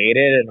already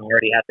created and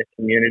already has a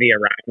community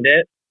around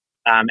it,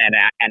 and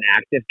an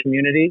active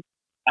community,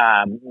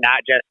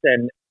 not just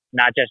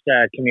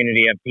a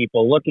community of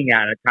people looking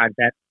at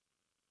content,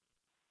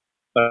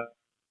 but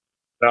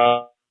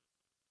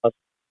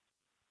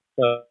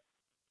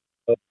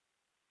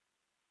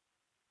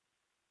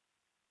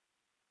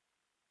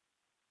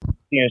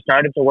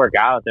started to work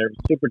out. They're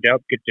super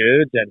dope, good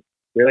dudes, and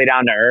really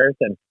down to earth,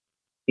 and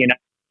in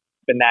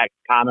that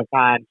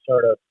Comic-Con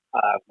sort of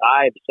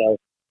vibe. So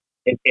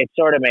it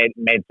sort of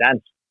made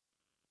sense.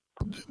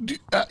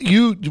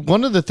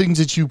 One of the things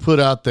that you put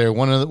out there,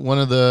 one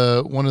of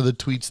the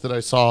tweets that I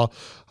saw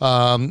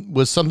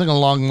was something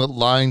along the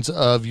lines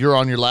of you're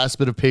on your last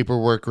bit of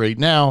paperwork right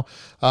now,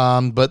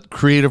 but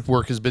creative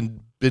work has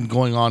been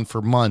going on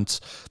for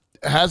months.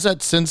 Has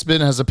that since been?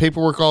 Has the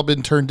paperwork all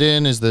been turned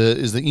in? Is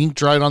the ink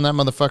dried on that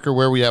motherfucker?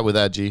 Where are we at with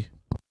that, G?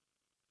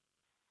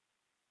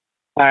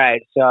 All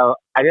right, so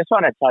I just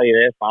want to tell you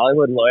this: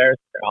 Hollywood lawyers,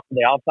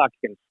 they all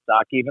fucking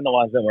suck. Even the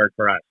ones that work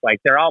for us,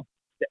 like they're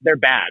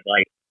bad.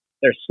 Like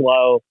they're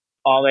slow.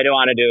 All they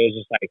want to do is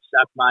just like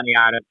suck money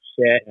out of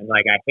shit. And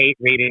like I hate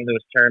reading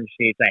those term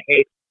sheets. I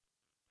hate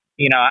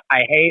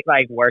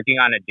like working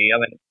on a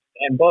deal.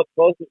 And both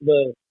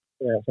the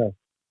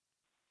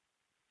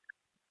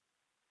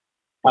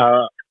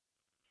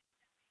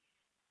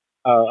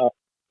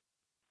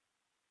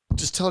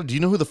just tell her, do you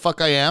know who the fuck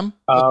I am?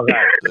 Oh, okay.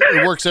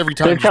 It works every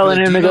time. They're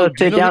telling him to go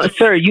sit down.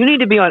 Sir, you need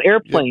to be on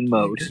airplane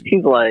mode.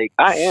 He's like,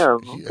 I am.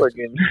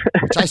 Fucking.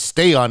 I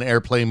stay on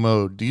airplane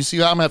mode. Do you see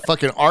how I'm at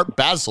fucking Art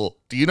Basel?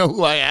 Do you know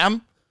who I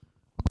am?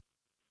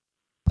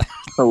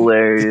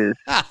 Hilarious.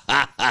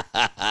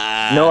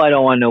 No, I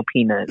don't want no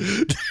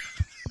peanuts.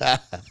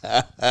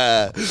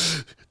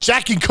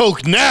 Jack and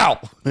Coke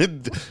now. You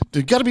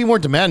got to be more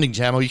demanding,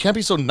 Jamo. You can't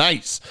be so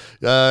nice.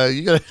 You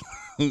gotta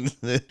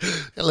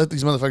let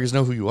these motherfuckers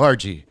know who you are,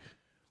 G.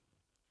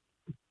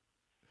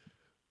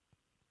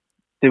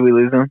 Did we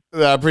lose him?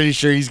 I'm pretty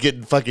sure he's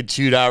getting fucking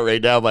chewed out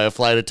right now by a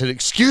flight attendant.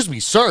 Excuse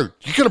me, sir.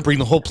 You're gonna bring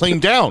the whole plane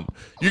down.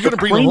 You're gonna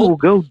bring the whole. Will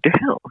go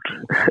down.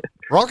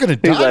 We're all gonna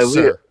die, like,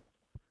 sir.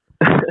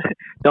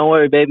 Don't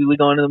worry, baby. We're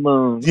going to the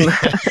moon.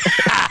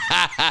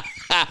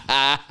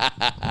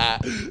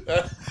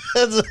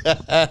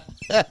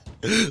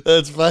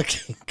 That's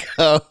fucking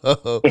go.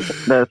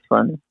 That's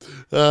funny.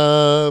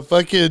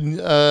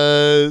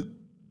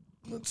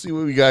 Let's see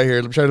what we got here.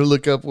 I'm trying to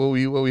look up what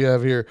we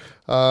have here.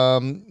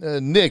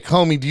 Nick,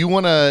 homie, do you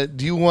wanna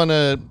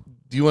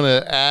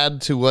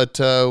add to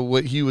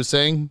what he was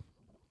saying?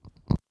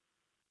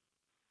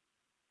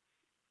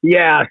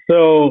 Yeah.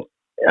 So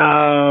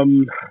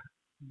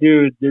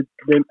dude, the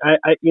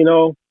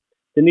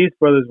Nice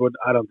brothers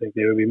I don't think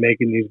they would be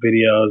making these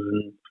videos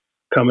and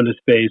coming to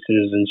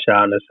spaces and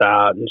shouting us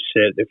out and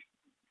shit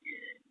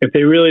if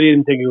they really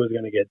didn't think it was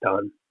going to get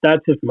done.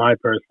 That's just my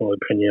personal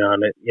opinion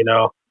on it,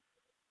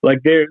 Like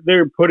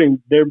they're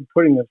putting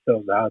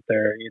themselves out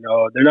there,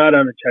 They're not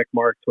on a check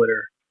mark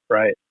Twitter,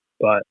 right?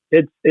 But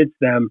it's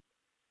them.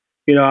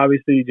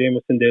 Obviously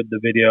Jameson did the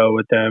video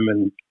with them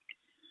and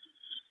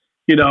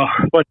a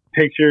bunch of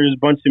pictures,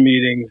 bunch of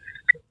meetings.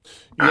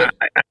 Yeah.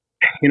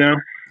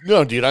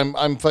 No, dude,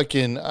 I'm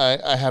fucking,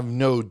 I have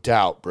no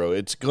doubt, bro.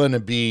 It's going to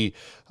be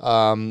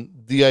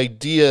the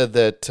idea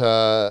that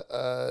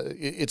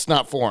it's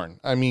not foreign.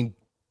 I mean,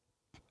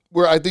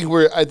 I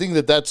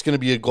think that's going to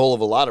be a goal of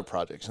a lot of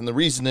projects. And the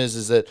reason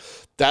is that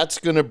that's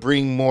going to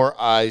bring more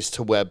eyes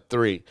to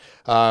Web3.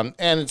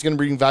 And it's going to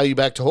bring value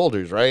back to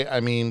holders, right? I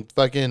mean,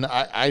 fucking,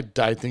 I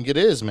think it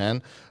is,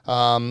 man.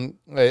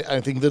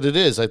 I think that it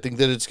is. I think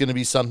that it's going to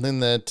be something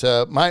that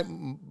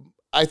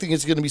I think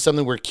it's going to be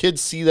something where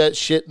kids see that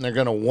shit and they're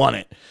going to want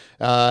it.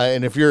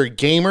 And if you're a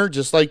gamer,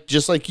 just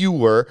like you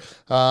were,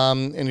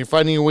 and you're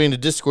finding your way into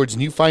Discords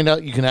and you find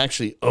out you can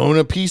actually own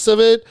a piece of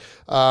it,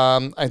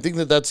 I think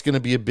that that's going to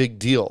be a big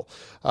deal.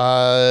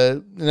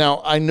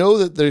 Now, I know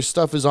that their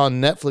stuff is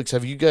on Netflix.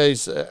 Have you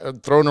guys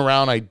thrown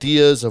around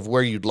ideas of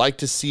where you'd like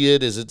to see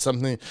it? Is it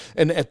something?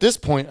 And at this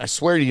point, I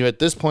swear to you, I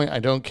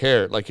don't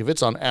care. Like if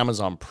it's on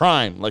Amazon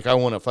Prime, like I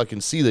want to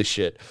fucking see this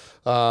shit.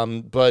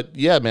 But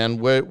yeah, man,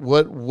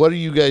 what are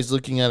you guys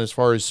looking at as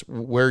far as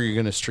where you're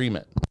going to stream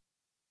it?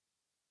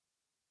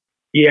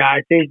 Yeah,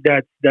 I think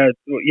that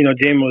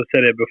James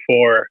said it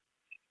before.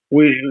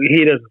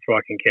 He doesn't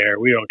fucking care.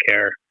 We don't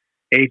care.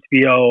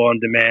 HBO on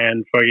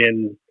demand,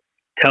 fucking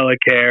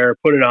telecare,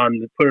 put it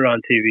on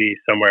TV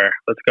somewhere.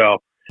 Let's go.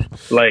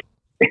 Like,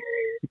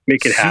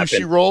 make it happen.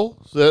 Sushi roll?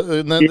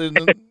 Isn't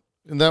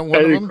that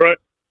one of them?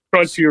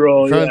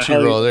 Crunchyroll.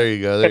 Crunchyroll. There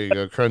you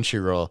go.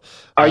 Crunchyroll.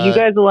 Are you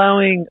guys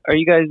allowing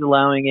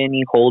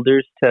any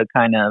holders to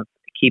kind of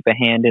keep a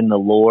hand in the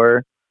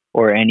lore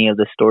or any of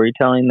the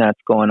storytelling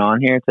that's going on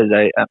here? Because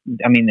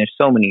I mean, there's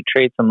so many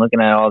traits. I'm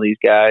looking at all these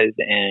guys,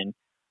 and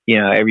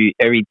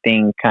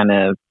everything kind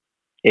of.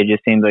 It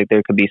just seems like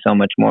there could be so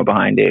much more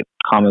behind it.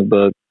 Comic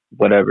book,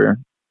 whatever.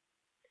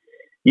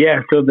 Yeah.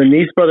 So the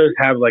Nice brothers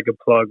have like a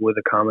plug with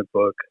a comic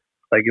book.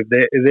 Like if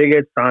they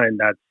get signed,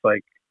 that's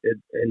like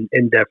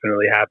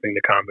indefinitely happening.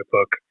 The comic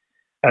book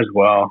as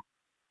well.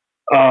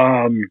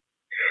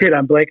 Shit,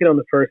 I'm blanking on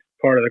the first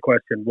part of the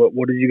question.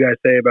 What did you guys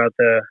say about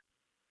the?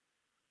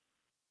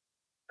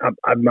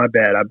 My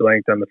bad. I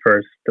blanked on the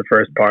first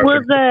part.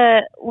 Will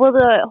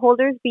the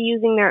holders be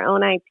using their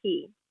own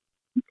IP?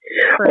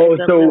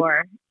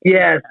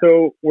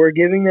 So we're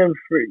giving them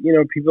free.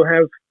 People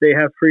have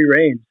free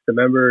reign. The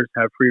members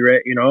have free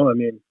reign. I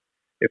mean,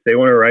 if they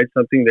want to write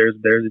something, there's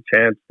a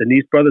chance. The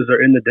Nice brothers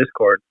are in the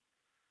Discord.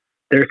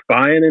 They're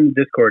spying in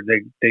the Discord.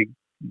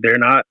 They're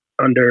not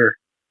under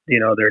the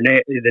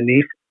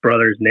Nice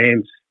brothers'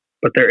 names,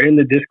 but they're in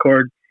the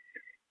Discord.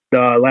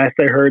 Last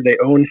I heard, they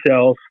own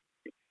Shells.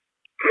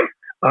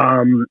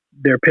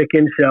 They're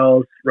picking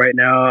Shells right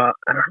now.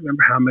 I don't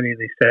remember how many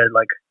they said.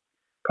 Like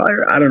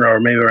probably, I don't know,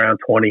 maybe around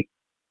 20,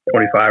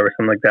 25 or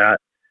something like that.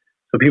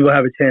 So people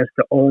have a chance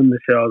to own the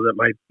Shells that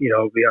might be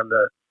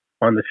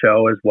on the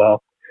show as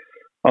well.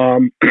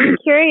 I'm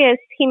curious.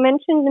 He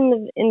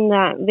mentioned in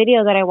that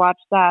video that I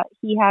watched that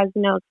he has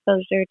no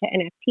exposure to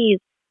NFTs.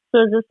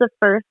 So is this the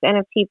first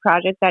NFT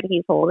project that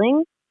he's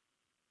holding?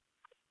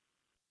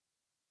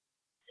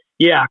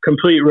 Yeah,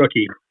 complete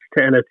rookie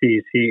to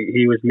NFTs.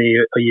 He was me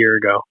a year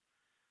ago.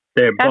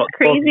 That's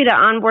crazy to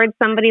onboard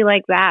somebody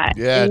like that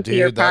into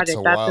your project.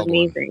 That's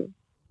amazing.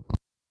 One.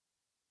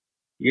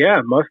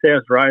 Yeah,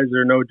 mustache rides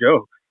are no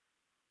joke.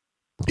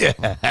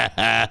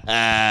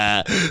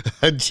 Yeah,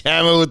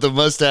 Jammo with the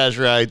mustache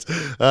rides.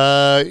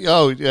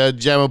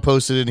 Jammo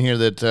posted in here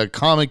that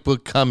comic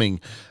book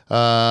coming. So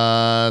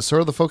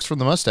are the folks from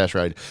the mustache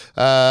ride.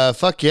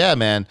 Fuck yeah,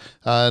 man.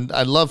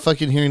 I love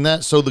fucking hearing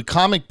that. So the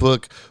comic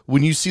book,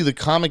 when you see the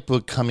comic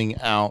book coming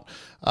out,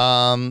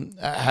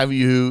 have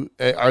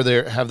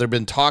there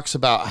been talks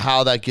about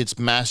how that gets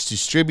mass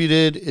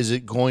distributed? Is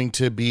it going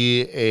to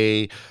be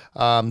a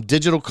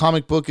digital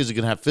comic book? Is it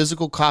going to have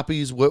physical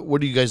copies?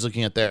 What are you guys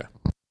looking at there?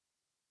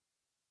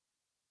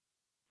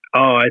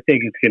 Oh, I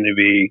think it's going to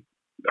be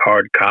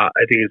hard I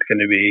think it's going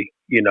to be,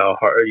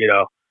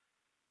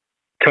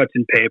 touch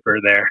and paper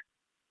there.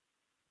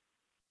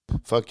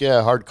 Fuck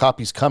yeah, hard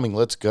copies coming.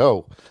 Let's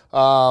go.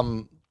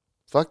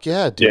 Fuck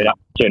yeah, dude.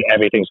 Dude,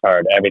 everything's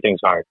hard. Everything's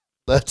hard.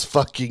 Let's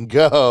fucking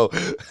go.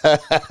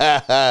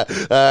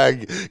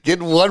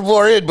 Getting one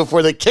more in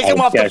before they kick him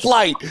off the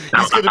flight.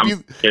 He's gonna be.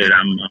 Dude,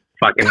 I'm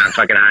fucking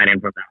hiding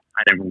from them.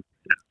 I never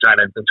try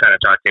to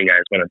talk to you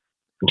guys, but I'm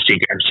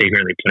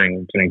secretly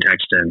putting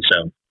text in.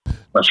 So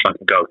let's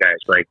fucking go, guys.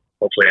 Like,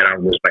 hopefully, I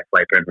don't lose my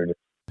flight privilege.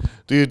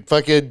 Dude,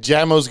 fucking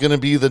Jammo's gonna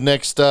be the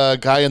next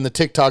guy in the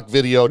TikTok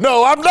video.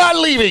 No, I'm not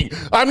leaving.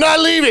 I'm not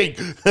leaving.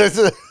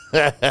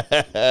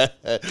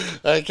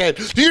 I can't.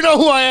 Do you know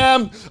who I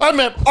am? I'm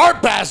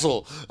Art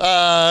Basel.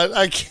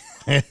 I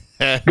can't.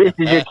 This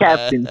is your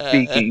captain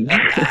speaking.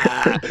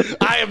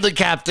 I am the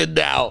captain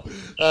now.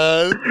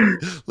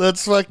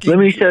 Let's fucking. Let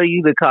me show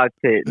you the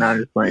cockpit. No, I'm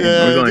just playing.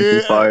 We're going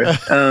too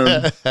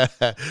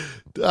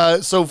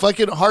far. So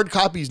fucking hard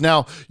copies.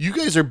 Now, you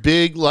guys are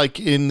big, like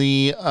in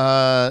the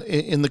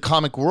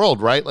comic world,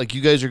 right? Like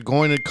you guys are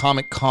going to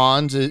comic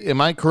cons.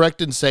 Am I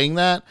correct in saying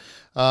that?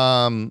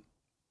 Am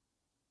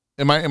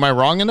I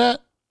wrong in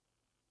that?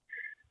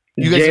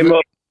 You guys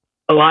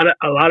a lot of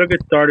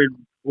it started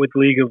with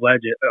League of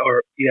Legends,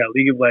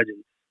 League of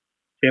Legends.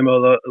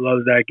 JMO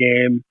loves that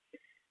game.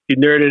 He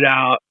nerded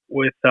out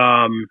with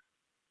the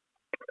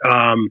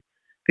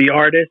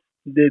artist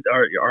did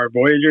our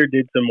Voyager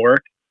did some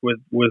work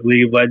with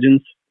League of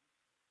Legends.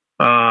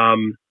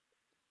 And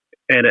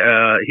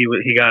he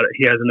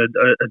has an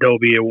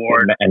Adobe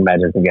award and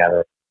Magic the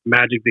Gathering.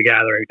 Magic the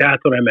Gathering.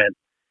 That's what I meant.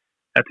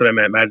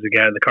 Magic the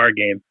Gathering, the card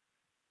game.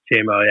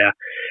 JMO, yeah.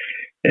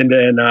 And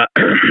then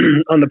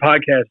on the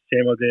podcast,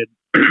 JMO did.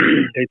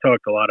 They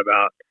talked a lot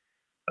about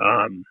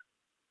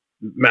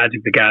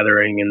Magic the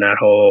Gathering and that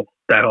whole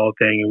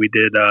thing. And we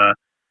did a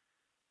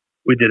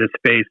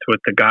space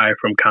with the guy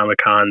from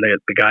Comic-Con,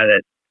 the guy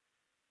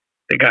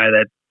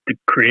that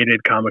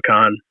created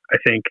Comic-Con. I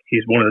think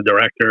he's one of the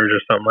directors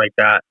or something like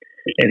that.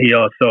 And he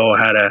also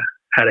had a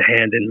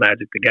hand in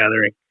Magic the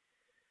Gathering.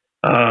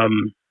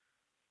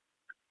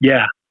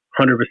 Yeah,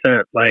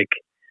 100%. Like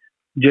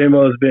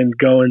JMO's been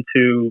going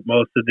to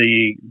most of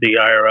the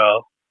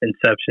IRL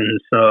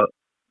inceptions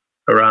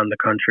around the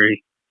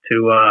country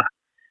to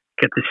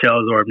get the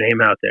ShellzOrb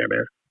name out there,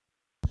 man.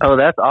 Oh,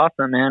 that's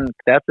awesome, man.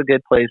 That's a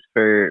good place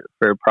for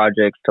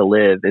projects to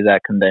live, is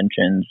at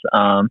conventions.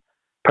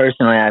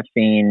 Personally, I've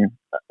seen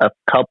a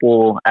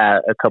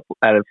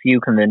few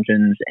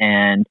conventions,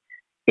 and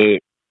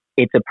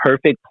it's a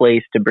perfect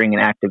place to bring an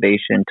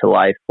activation to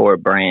life for a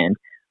brand,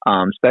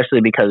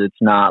 especially because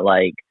it's not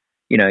like,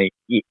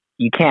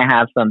 you can't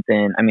have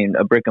something. I mean,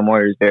 a brick and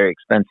mortar is very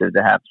expensive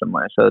to have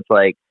somewhere, so it's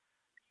like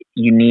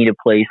you need a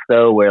place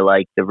though where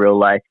like the real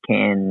life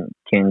can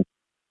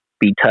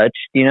be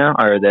touched,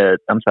 or the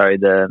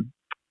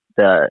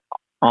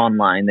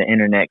online, the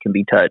internet can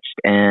be touched.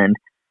 And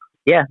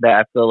yeah, that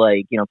I feel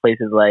like,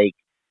 places like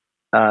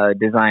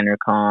Designer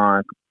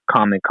Con,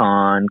 Comic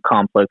Con,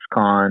 Complex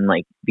Con,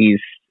 like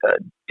these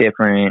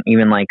different,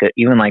 even like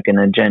an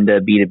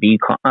Agenda B2B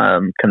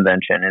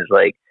convention is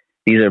like,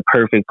 these are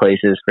perfect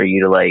places for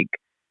you to like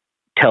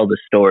tell the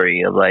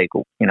story of like,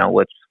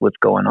 what's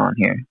going on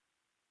here.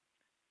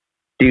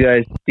 Do you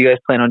guys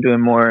plan on doing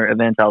more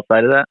events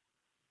outside of that?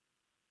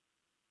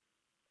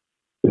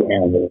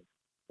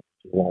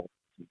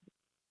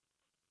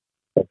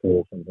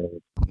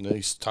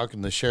 He's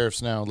talking to the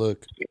sheriffs now.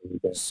 Look,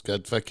 he's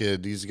got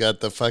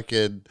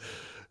the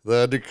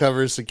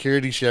undercover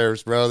security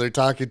sheriffs, bro. They're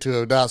talking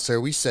to him now, sir.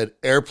 We said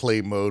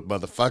airplane mode,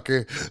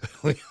 motherfucker.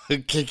 We're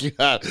gonna kick you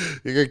out.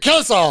 You're gonna kill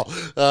us all.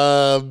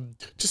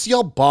 Just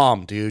yell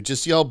bomb, dude.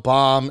 Just yell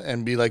bomb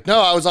and be like, no,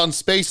 I was on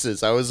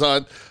Spaces. I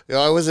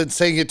wasn't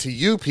saying it to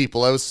you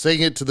people. I was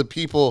saying it to the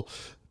people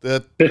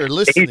that are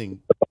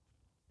listening.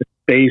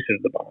 Space is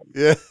the bomb.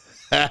 Yeah.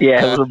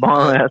 Yeah, it was a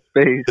bomb ass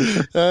space.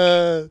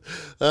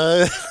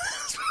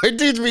 Our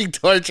dude's being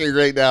tortured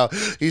right now.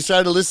 He's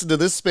trying to listen to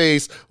this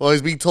space while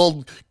he's being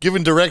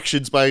given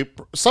directions by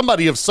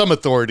somebody of some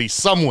authority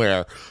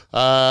somewhere.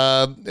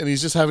 And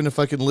he's just having to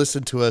fucking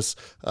listen to us.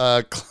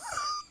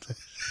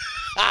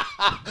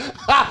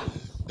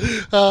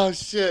 Oh,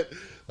 shit.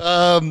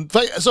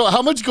 So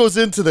how much goes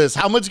into this?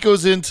 How much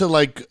goes into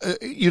like,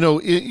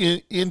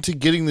 into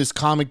getting this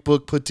comic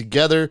book put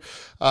together?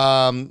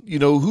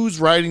 Who's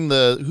writing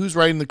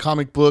the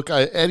comic book?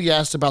 Eddie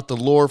asked about the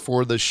lore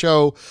for the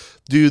show.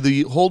 Do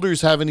the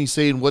holders have any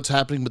say in what's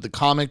happening with the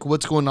comic?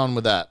 What's going on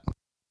with that?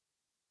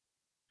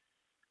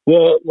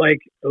 Well, like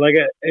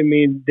I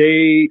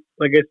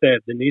said,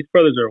 the Nice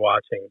brothers are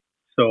watching.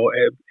 So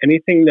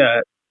anything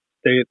that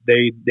they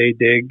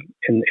dig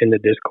in the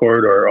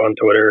Discord or on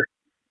Twitter,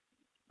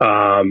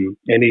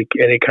 any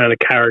kind of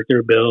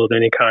character build,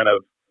 any kind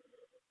of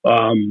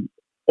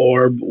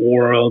orb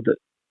world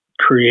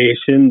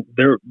creation,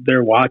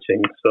 they're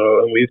watching.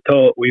 So we've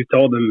told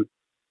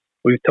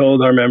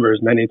our members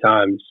many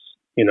times,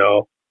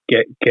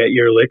 get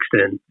your licks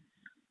in,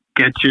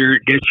 get your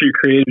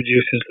creative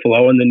juices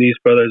flowing. The Nice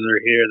brothers are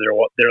here.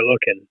 They're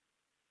looking.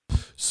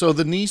 So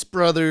the Nice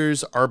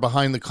brothers are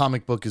behind the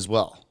comic book as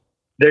well.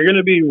 They're going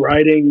to be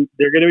writing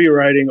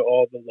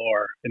all the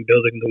lore and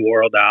building the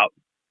world out.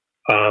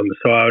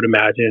 So I would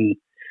imagine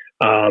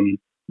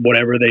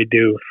whatever they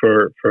do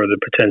for the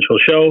potential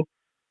show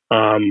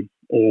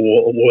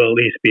will at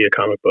least be a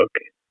comic book.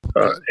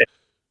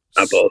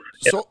 Not both.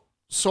 Yeah.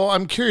 So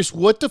I'm curious,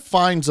 what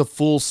defines a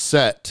full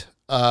set?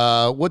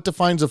 What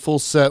defines a full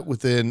set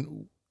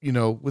within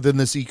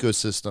this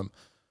ecosystem?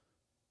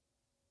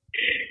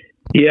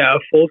 Yeah, a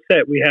full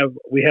set. We have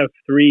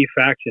 3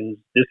 factions.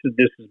 This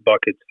is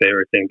Bucket's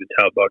favorite thing to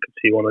tell. Buckets,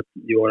 you want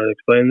to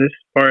explain this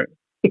part?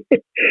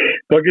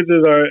 Buckets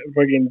is our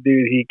fucking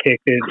dude. He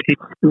kicked it,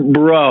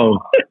 bro.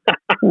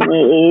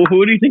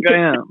 Who do you think I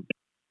am?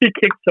 He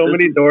kicked so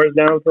many doors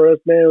down for us,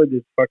 man. With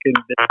this fucking,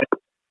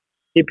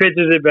 he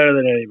pitches it better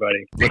than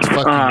anybody. Let's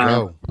fucking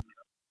go.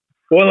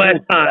 One last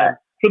time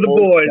for the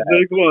boys.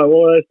 Come on,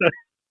 one last time.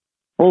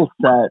 Full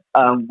set.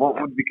 What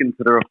would we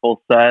consider a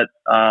full set?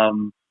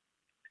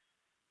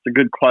 It's a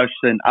good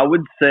question. I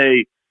would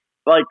say,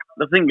 like,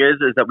 the thing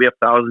is that we have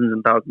thousands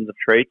and thousands of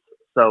traits.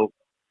 So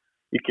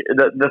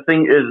the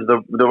thing is,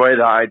 the way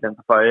that I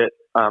identify it,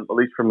 at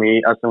least for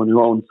me, as someone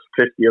who owns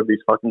 50 of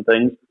these fucking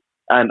things,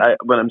 and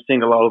when I'm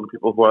seeing a lot of the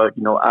people who are,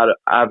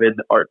 avid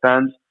art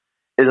fans,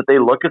 is that they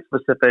look at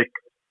specific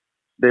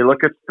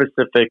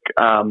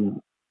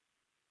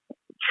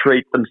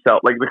traits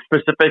themselves, like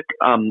specific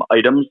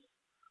items,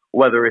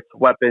 whether it's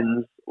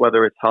weapons,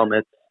 whether it's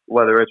helmets,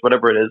 whether it's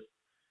whatever it is,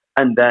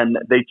 and then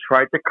they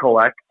try to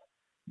collect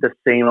the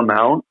same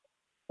amount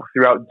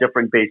throughout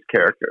different base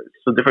characters.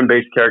 So different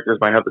base characters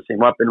might have the same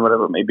weapon,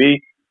 whatever it may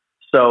be.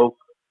 So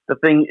the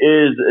thing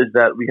is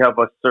that we have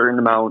a certain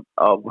amount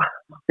of, we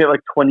have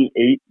like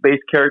 28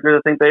 base characters,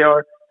 I think they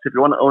are. So if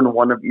you want to own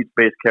one of each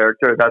base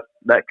character,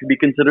 that could be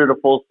considered a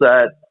full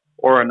set,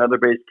 or another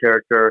base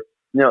character.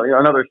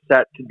 Another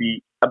set could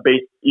be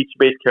each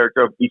base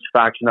character of each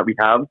faction that we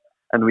have,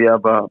 and we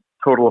have a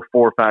total of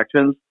 4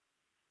 factions.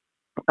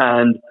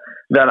 And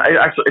then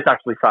it's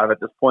actually 5 at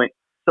this point.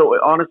 So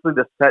honestly,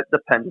 the set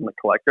depends on the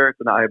collector. It's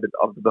an eye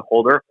of the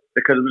beholder,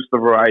 because of just the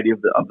variety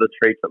of the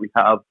traits that we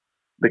have.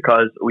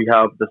 Because we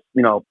have this,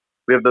 we have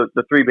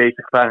the 3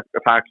 basic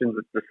factions,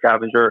 it's the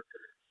Scavenger,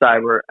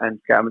 Cyber, and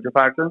Scavenger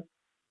factions,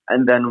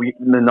 and then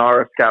the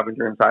Nara,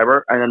 Scavenger, and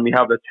Cyber, and then we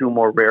have the 2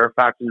 more rare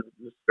factions,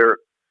 the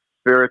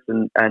Spirits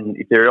and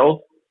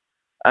Ethereals,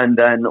 and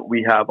then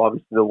we have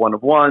obviously the 1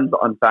 of 1, the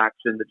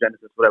Unfaction, the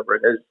Genesis, whatever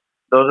it is.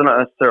 Those are not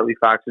necessarily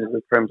factions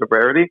in terms of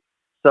rarity.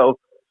 So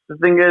the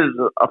thing is,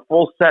 a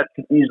full set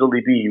could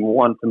easily be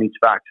 1 from each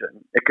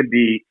faction. It could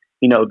be,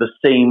 the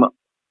same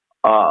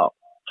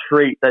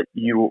trait that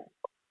you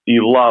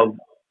love,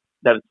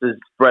 that is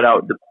spread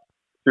out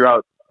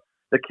throughout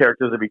the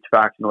characters of each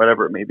faction,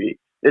 whatever it may be.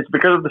 It's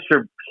because of the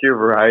sheer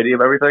variety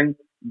of everything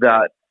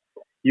that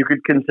you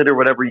could consider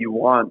whatever you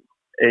want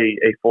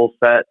a full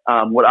set.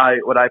 What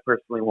I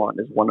personally want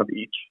is 1 of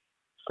each.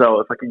 So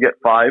if I could get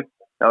 5,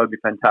 that would be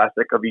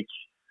fantastic of each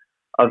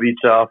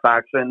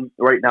faction.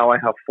 Right now I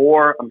have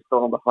 4. I'm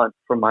still on the hunt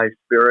for my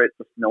Spirit.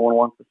 Just no one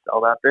wants to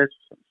sell that bitch.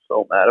 I'm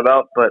so mad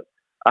about. But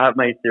I have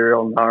my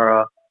Ethereal,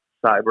 Nara,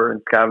 Cyber,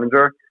 and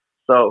Scavenger.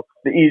 So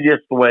the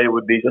easiest way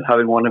would be just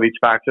having 1 of each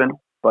faction.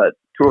 But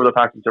 2 of the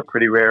factions are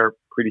pretty rare,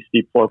 pretty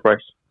steep floor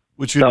price.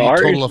 Which would be a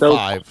total of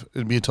 5.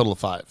 It'd be a total of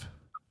 5.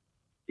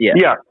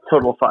 Yeah,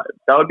 total of 5.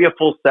 That would be a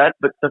full set.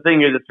 But the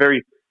thing is,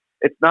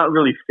 it's not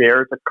really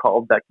fair to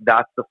call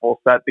that's the full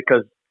set,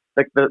 because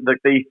like the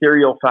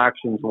Ethereal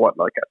factions,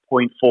 like at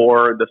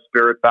 0.4, the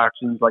Spirit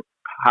factions like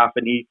half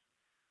an each,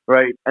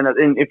 right? And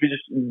if you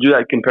just do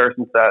that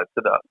comparison to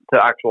the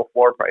actual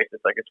floor price,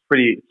 it's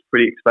pretty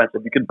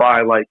expensive. You could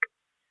buy like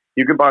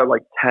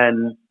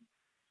 10,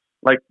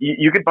 like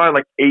you could buy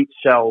like 8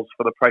 shells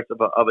for the price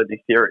of an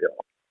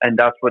Ethereal, and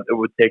that's what it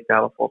would take to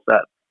have a full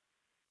set.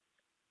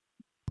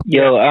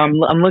 Yo, I'm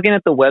looking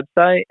at the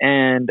website,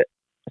 and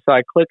so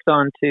I clicked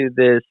onto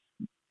this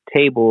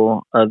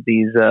table of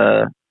these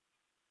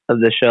of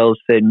the shells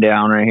sitting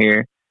down right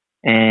here.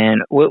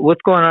 And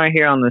what's going on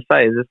here on the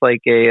site? Is this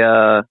like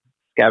a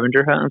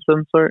scavenger hunt of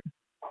some sort?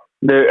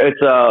 It's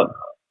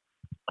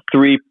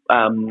 3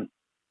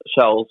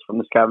 shells from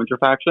the Scavenger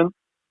faction,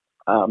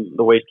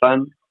 the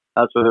Wasteland.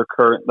 That's where their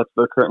current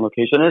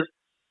location is.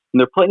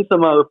 And they're playing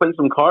some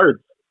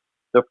cards.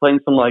 They're playing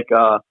some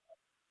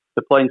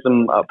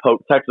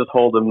Texas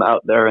Hold'em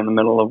out there in the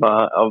middle of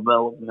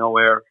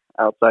nowhere,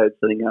 outside,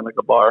 sitting at like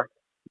a bar.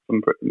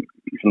 If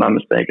I'm not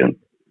mistaken.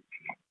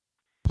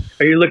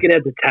 Are you looking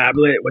at the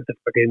tablet with the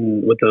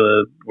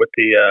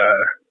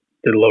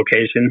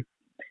location?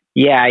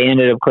 Yeah, I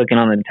ended up clicking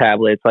on the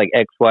tablet. It's like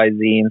XYZ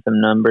and some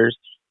numbers.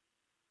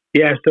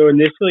 Yeah, so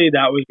initially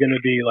that was going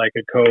to be like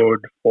a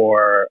code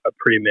for a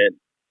pre-mint,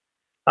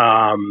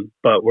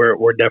 but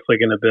we're definitely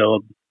going to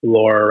build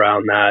lore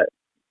around that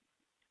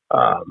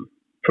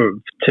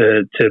to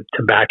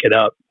back it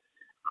up.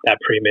 That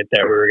pre-mint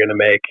that we were going to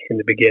make in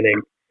the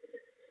beginning.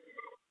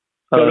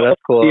 Oh,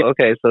 that's cool.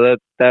 Okay, so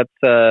that's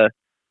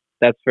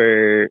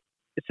for.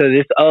 So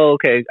this. Oh,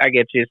 okay, I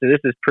get you. So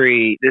this is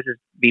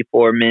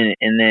before mint,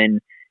 and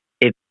then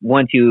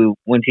once you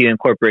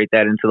incorporate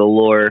that into the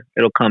lore,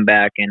 it'll come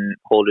back and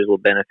holders will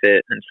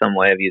benefit in some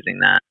way of using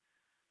that.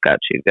 Got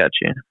you.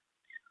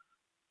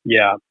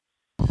 Yeah.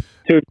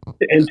 To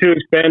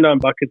expand on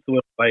buckets a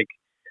little, like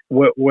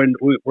when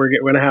we're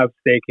going to have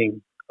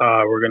staking,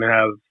 we're going to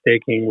have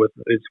staking we're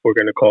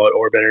going to call it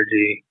Orb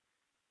Energy,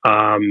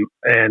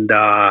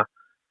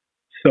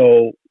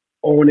 so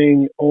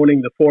owning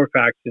the 4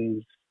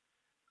 factions,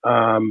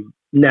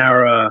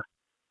 Nara.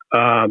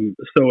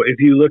 So if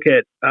you look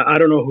at, I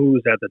don't know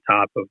who's at the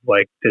top of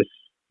like this,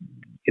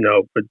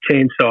 but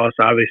Chainsauce,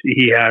 obviously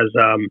he has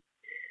an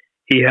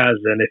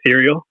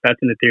ethereal.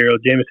 That's an ethereal.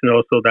 Jameson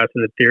also, that's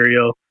an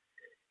ethereal.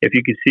 If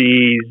you can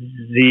see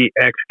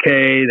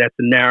ZXK, that's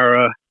a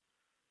Nara.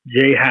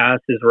 Jay Haas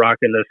is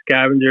rocking the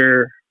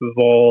Scavenger.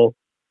 Vol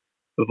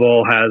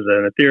has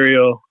an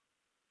Ethereal.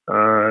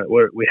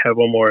 We have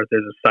one more.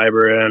 There's a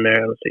Cyber in there. I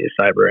don't see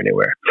a Cyber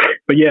anywhere.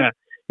 But yeah,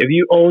 if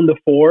you own the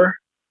 4,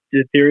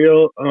 the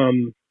Ethereal,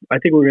 I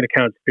think we're going to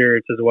count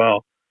spirits as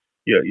well.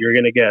 You're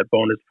going to get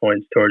bonus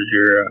points towards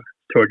your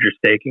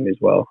staking as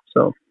well.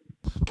 So.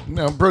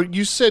 Now, bro,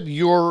 you said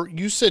you're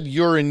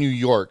in New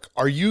York.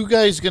 Are you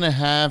guys going to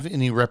have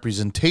any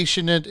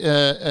representation at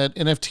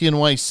NFT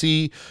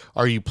NYC?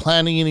 Are you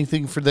planning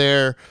anything for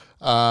there?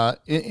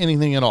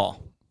 Anything at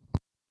all?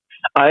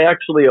 I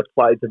actually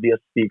applied to be a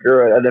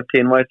speaker at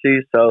NFT NYC,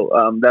 so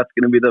that's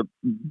going to be the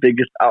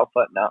biggest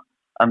outlet now.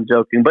 I'm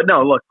joking, but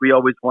no. Look, we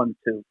always want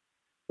to.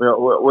 We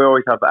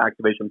always have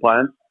activation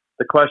plans.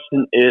 The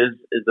question is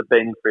the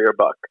bang for your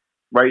buck.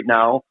 Right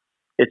now,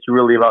 it's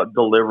really about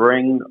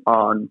delivering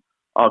on.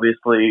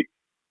 Obviously,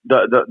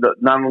 the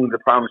not only the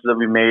promises that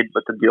we made,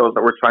 but the deals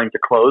that we're trying to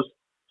close.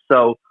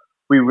 So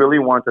we really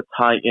want to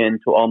tie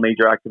into all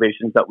major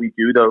activations that we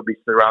do that will be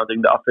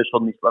surrounding the official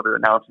newsletter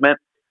announcement,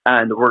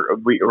 and we're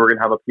going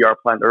to have a PR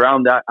plan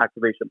around that,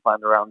 activation plan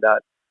around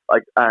that.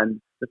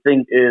 And the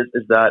thing is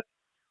that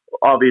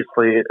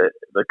obviously,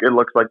 it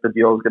looks like the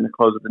deal is going to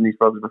close with the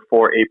newsletter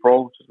before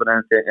April, which is what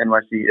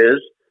NYC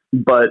is,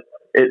 but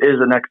it is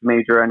the next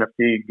major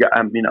NFT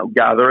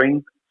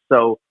gathering.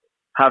 So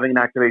having an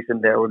activation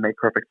there would make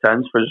perfect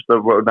sense for just the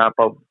roadmap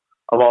of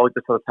all of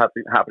this stuff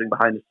happening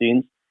behind the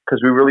scenes,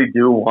 because we really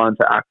do want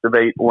to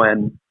activate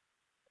when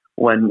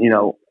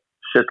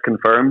shit's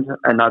confirmed,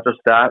 and not just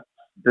that.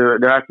 There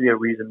has to be a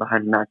reason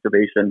behind an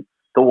activation.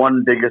 The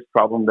one biggest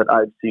problem that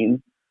I've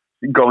seen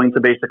going to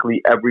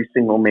basically every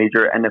single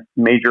major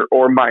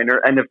or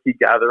minor NFT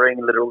gathering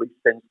literally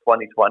since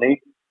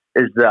 2020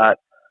 is that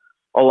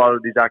a lot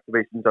of these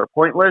activations are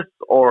pointless,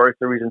 or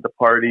it's a reason to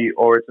party,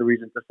 or it's a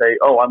reason to say,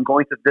 oh, I'm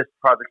going to this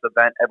project's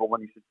event,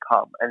 everyone, you should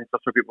come. And it's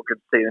just so people can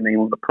say the name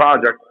of the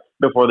project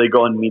before they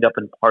go and meet up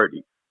and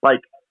party.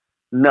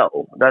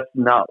 No, that's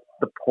not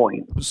the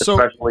point. So,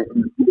 especially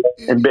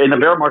in the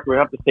bear market, we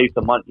have to save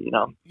some money,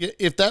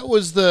 If that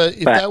was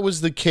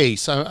the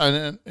case,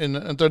 and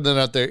I'm throwing that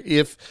out there,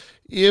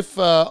 if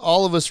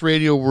all of us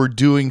radio were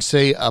doing,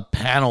 say, a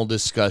panel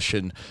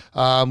discussion,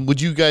 would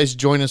you guys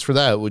join us for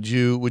that? Would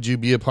you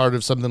be a part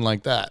of something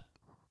like that?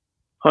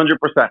 100%.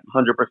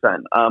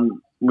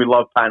 We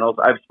love panels.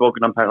 I've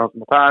spoken on panels in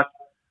the past.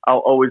 I'll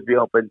always be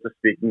open to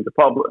speaking to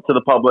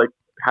the public,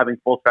 having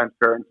full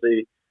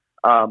transparency.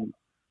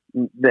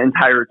 The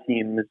entire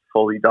team is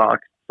fully doxxed,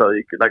 so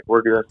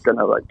we're just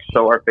gonna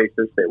show our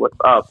faces, say what's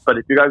up. But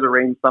if you guys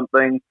arrange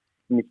something,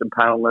 you need some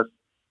panelists,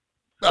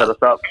 set us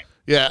up.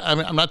 Yeah,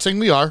 I'm not saying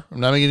we are.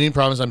 I'm not making any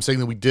promise. I'm saying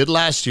that we did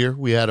last year.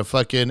 We had a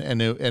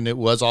and it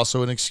was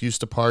also an excuse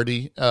to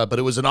party, but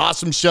it was an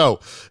awesome show.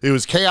 It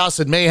was chaos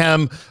and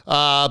mayhem,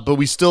 but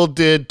we still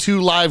did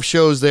 2 live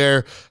shows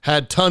there,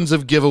 had tons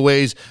of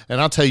giveaways, and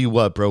I'll tell you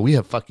what, bro, we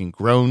have fucking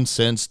grown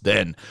since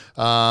then.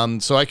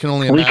 So I can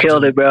only imagine. We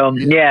killed it, bro.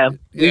 Yeah.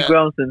 We've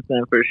grown since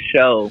then, for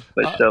sure.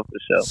 For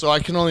sure. So I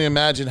can only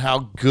imagine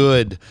how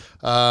good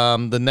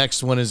the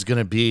next one is going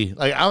to be.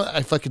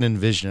 I fucking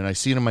envision it. I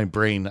see it in my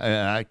brain.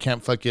 I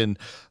can't fucking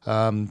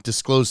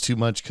disclose too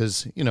much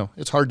because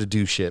it's hard to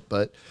do shit,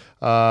 but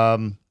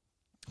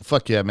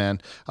fuck yeah,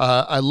 man.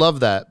 I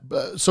love that.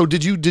 So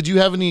did you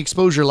have any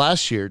exposure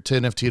last year to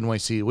NFT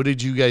NYC? What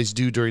did you guys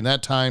do during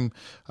that time?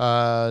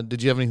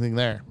 Did you have anything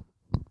there?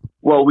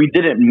 Well, we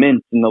didn't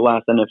mint in the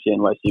last NFT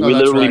NYC. We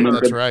literally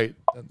minted. That's right.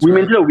 We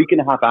minted a week and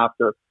a half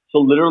after. So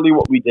literally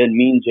what we did,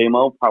 me and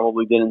JMO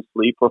probably didn't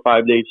sleep for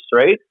 5 days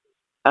straight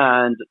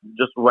and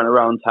just went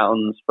around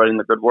town spreading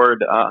the good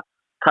word.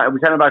 We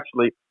kind of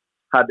actually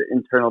had the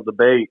internal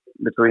debate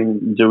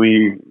between do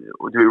we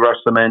rush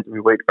the mint, do we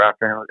wait for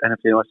after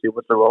NFT NYC,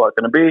 what's the rollout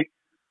going to be?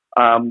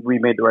 We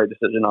made the right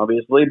decision,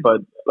 obviously,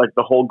 but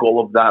the whole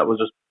goal of that was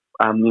just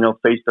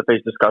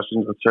face-to-face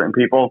discussions with certain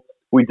people.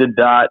 We did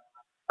that,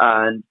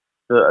 and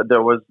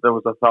there was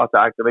a thought to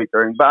activate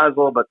during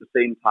Basel, but at the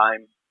same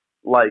time,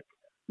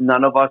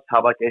 none of us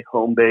have a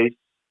home base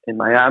in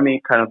Miami,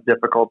 kind of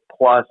difficult.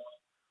 Plus,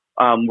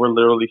 we're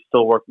literally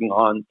still working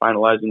on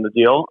finalizing the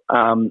deal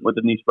with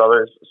the Nice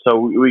brothers. So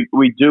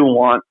we do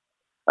want,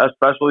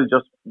 especially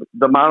just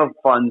the amount of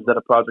funds that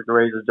a project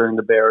raises during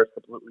the bear is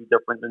completely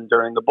different than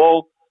during the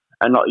bull.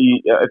 And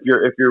if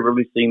you're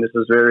really seeing this,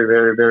 as very,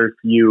 very, very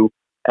few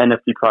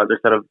NFT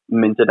projects that have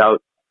minted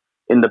out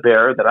in the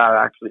bear that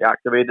I actually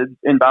activated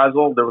in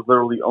Basel. There was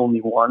literally only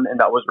one,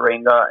 and that was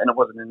Ranga, and it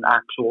wasn't an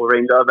actual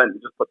Ranga event. They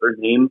just put their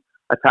name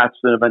attached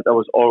to an event that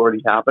was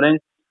already happening.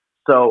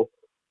 So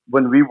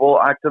when we will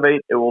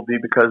activate, it will be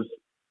because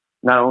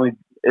not only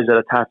is it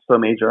attached to a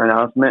major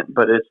announcement,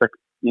 but it's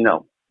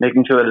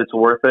making sure that it's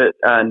worth it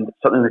and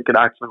something that could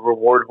actually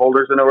reward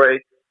holders in a way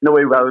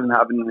rather than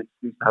having an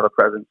excuse to have a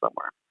presence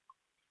somewhere.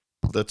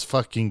 Let's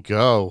fucking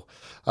go.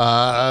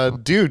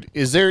 Dude,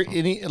 is there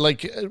any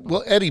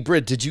Eddie,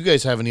 Britt, did you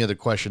guys have any other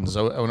questions?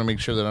 I want to make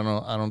sure that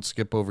I don't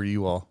skip over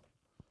you all.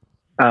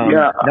 No,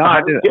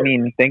 I do. I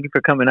mean, thank you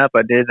for coming up.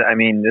 I did. I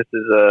mean, this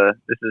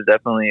is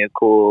definitely a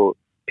cool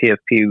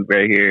PFP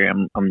right here.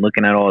 I'm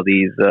looking at all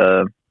these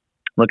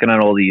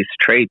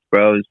traits,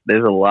 bro.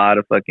 There's a lot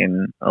of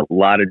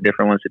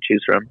different ones to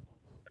choose from.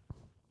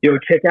 Yo,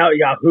 check out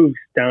Yahoo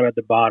down at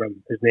the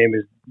bottom. His name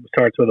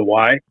starts with a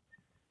Y,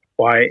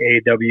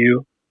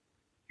 YAW.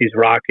 He's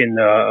rocking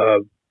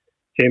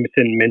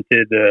Jameson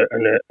minted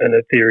an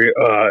ethereal.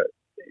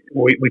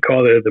 We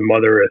call her the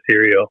mother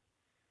ethereal.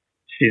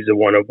 She's a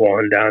one of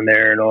one down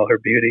there in all her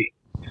beauty.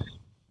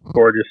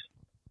 Gorgeous.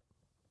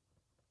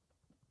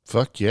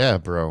 Fuck yeah,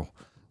 bro.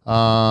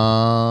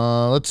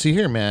 Let's see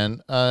here,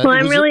 man. Well,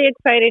 I'm really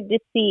excited to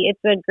see.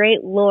 It's a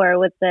great lore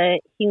with the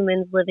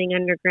humans living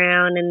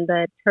underground and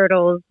the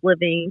turtles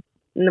living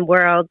in the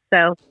world.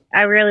 So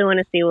I really want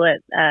to see what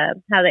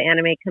how the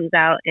anime comes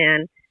out,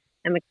 and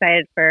I'm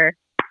excited for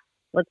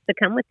what's to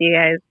come with you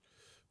guys.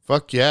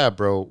 Fuck yeah,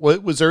 bro.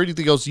 What was there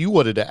anything else you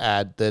wanted to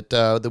add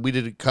that we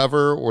didn't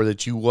cover, or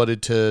that you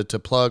wanted to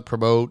plug,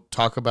 promote,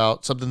 talk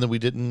about, something that we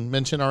didn't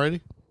mention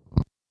already?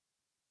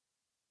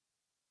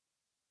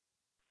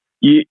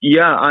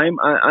 Yeah,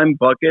 I'm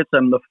Buckets.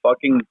 I'm the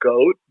fucking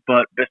goat.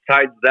 But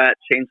besides that,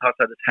 Chainsaw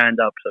had his hand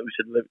up, so we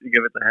should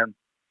give it to him.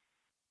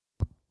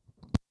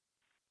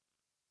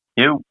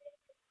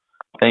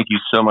 Thank you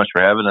so much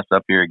for having us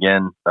up here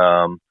again.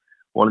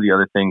 One of the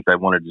other things I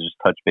wanted to just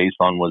touch base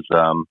on was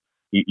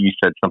you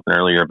said something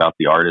earlier about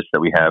the artists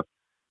that we have.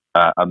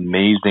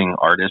 Amazing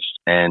artists,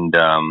 and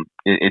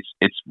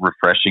it's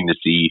refreshing to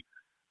see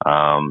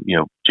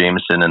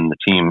Jameson and the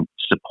team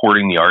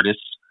supporting the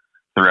artists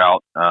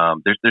throughout.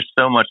 There's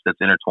so much that's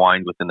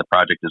intertwined within the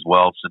project as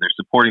well. So they're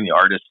supporting the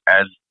artists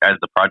as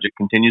the project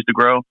continues to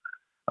grow.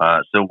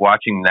 So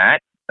watching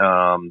that,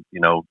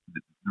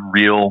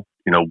 real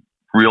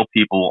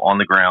people on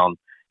the ground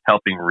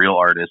helping real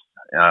artists.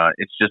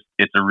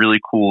 It's a really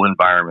cool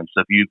environment.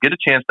 So if you get a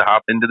chance to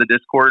hop into the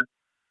Discord,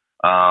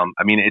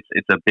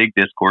 it's a big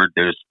Discord.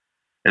 There's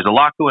a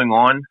lot going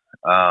on.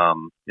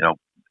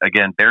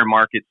 Again, bear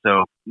market,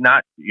 so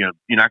you're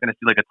not going to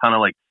see like a ton of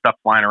like stuff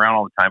flying around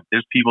all the time.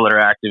 There's people that are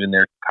active in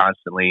there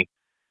constantly,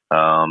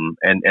 and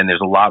there's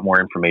a lot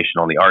more information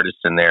on the artists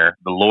in there,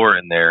 the lore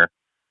in there,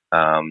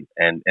 and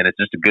it's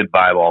just a good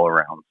vibe all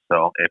around.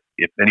 So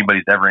if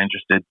anybody's ever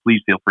interested,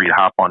 please feel free to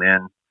hop on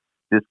in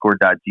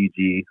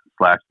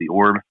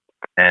discord.gg/theorb,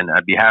 and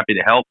I'd be happy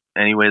to help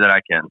any way that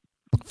I can.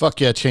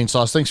 Fuck yeah,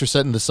 Chainsauce. Thanks for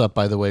setting this up,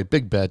 by the way.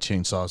 Big bad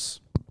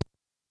Chainsauce.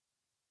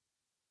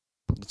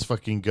 Let's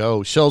fucking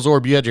go.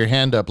 ShellzOrb, you had your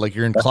hand up like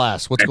you're in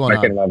class. What's going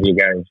on? I love you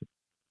guys.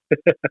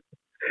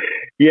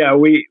 Yeah,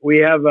 we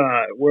have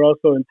we're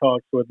also in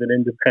talks with an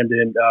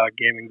independent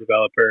gaming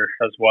developer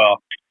as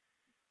well.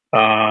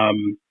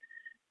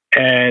 And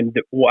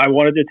I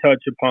wanted to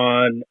touch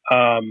upon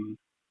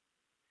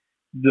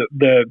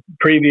the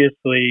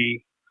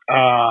previously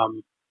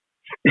freaking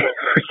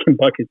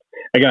buckets.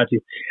 I got you.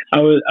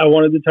 I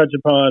wanted to touch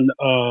upon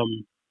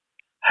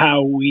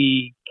how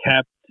we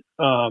kept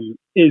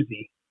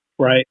Izzy,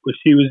 right? Well,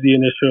 she was the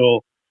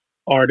initial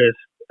artist,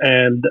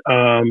 and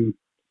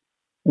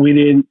we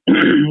didn't,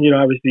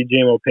 obviously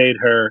JMO paid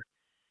her,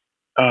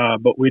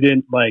 but we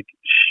didn't like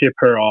ship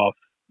her off.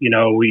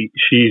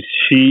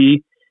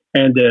 She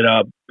ended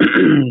up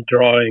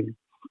drawing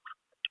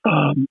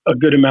a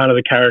good amount of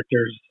the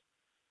characters.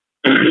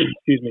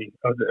 Excuse me,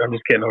 I'm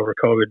just getting over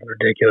COVID.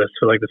 Ridiculous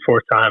for like the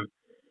fourth time.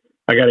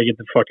 I got to get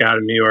the fuck out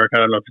of New York. I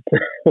don't know if it's,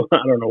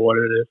 I don't know what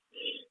it is,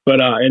 but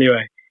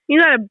anyway. You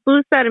got to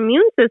boost that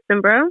immune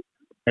system, bro.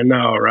 I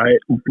know, right?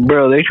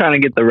 Bro, they're trying to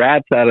get the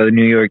rats out of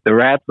New York. The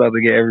rats about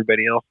to get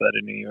everybody else out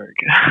of New York.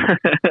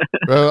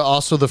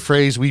 Also, the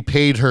phrase "we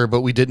paid her,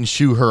 but we didn't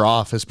shoo her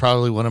off" is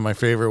probably one of my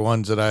favorite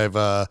ones that I've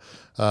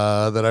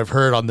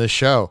heard on this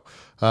show.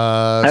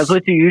 That's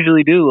what you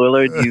usually do,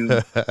 Lord.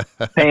 You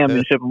pay them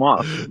and ship them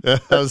off.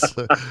 That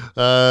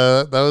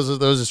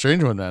was a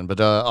strange one, man. But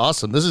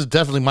awesome. This is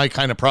definitely my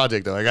kind of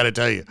project, though. I got to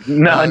tell you.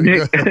 No,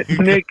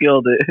 Nick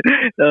killed it.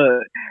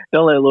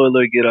 Don't let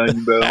Lord get on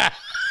you, bro.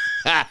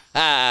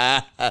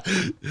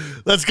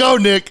 Let's go,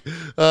 Nick.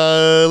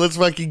 Let's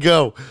fucking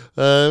go.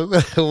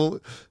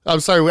 I'm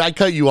sorry, I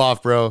cut you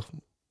off, bro.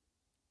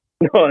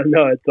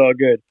 No, it's all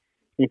good.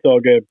 It's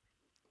all good.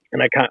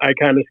 And I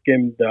kind of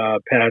skimmed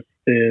past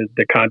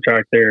the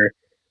contractor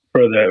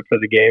for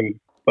the game,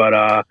 but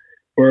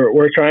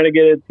we're trying to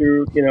get it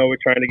through. We're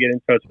trying to get in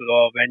touch with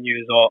all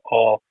venues,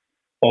 all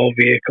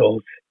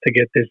vehicles to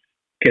get this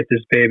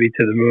baby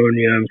to the moon.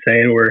 You know what I'm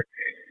saying? We're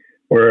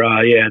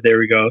yeah, there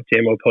we go.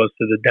 JMO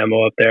posted the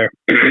demo up there.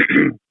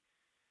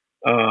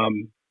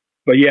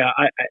 But yeah,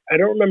 I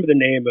don't remember the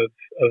name of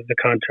the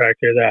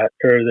contractor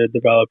or the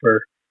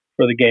developer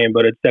for the game,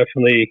 but it's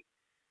definitely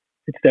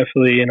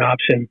an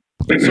option.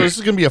 So this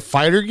is gonna be a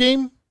fighter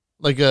game,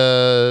 like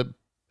a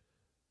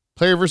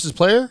player versus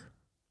player.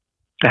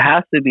 It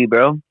has to be,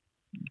 bro.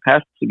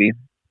 Has to be,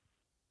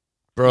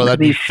 bro.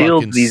 That'd these be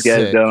shields these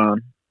guys sick. got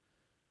on.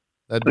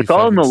 It's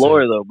all in the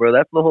lore, though, bro.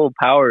 That's the whole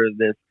power of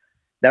this.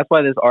 That's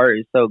why this art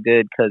is so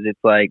good, because it's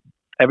like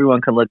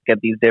everyone can look at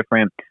these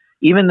different.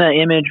 Even the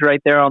image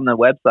right there on the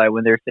website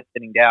when they're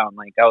sitting down,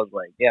 like I was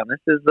like, yeah,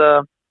 this is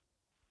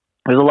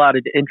there's a lot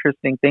of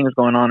interesting things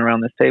going on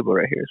around this table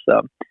right here.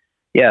 So,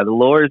 yeah, the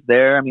lore is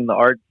there. I mean, the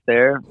art's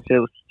there.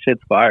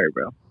 Shit's fire,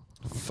 bro.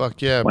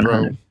 Fuck yeah,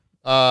 100.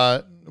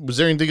 bro. Was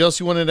there anything else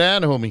you wanted to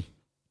add, homie?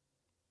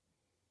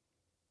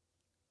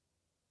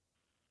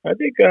 I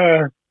think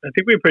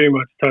we pretty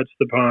much touched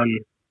upon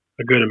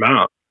a good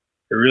amount.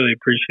 I really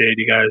appreciate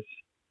you guys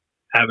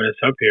having us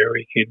up here.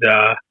 We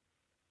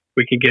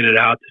could get it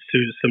out to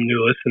some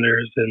new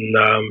listeners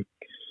and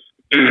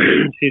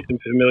see some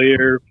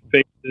familiar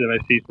faces, and I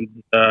see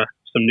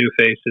some new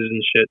faces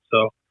and shit.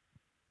 So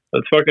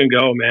let's fucking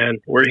go, man.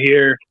 We're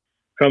here.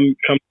 Come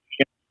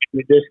in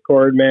the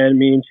Discord, man.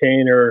 Me and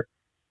Shane are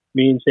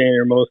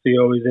mostly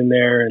always in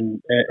there,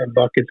 and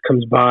Buckets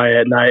comes by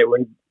at night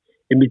when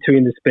in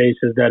between the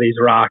spaces that he's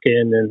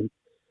rocking, and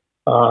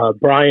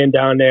Brian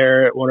down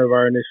there at one of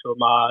our initial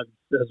mods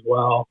as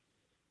well.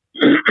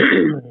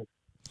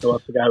 So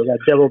we got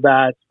Devil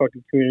Bats,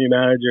 fucking community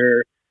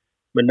manager,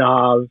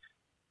 Manav.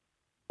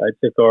 I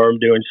took over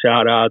doing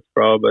shout outs,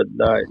 bro, but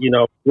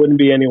wouldn't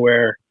be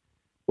anywhere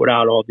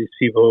without all these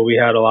people. We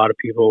had a lot of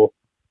people.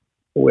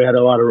 We had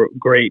a lot of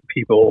great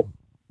people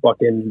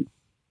fucking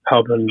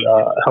helping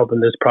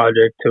this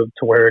project to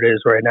where it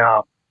is right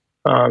now.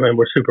 And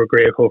we're super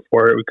grateful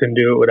for it. We couldn't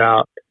do it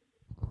without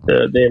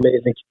the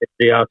amazing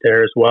community out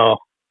there as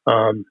well.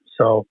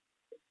 So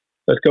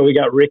let's go. We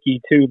got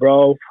Ricky too,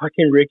 bro.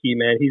 Fucking Ricky,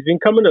 man. He's been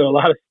coming to a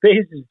lot of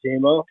spaces,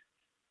 J-Mo.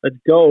 Let's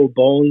go,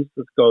 Bones.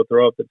 Let's go.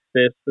 Throw up the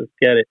fist. Let's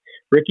get it.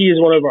 Ricky is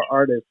one of our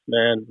artists,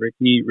 man.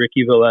 Ricky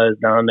Velez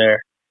down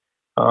there.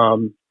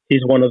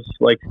 He's one of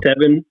like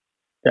 7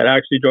 that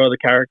actually draw the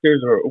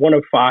characters, or one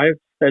of 5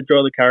 that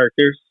draw the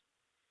characters.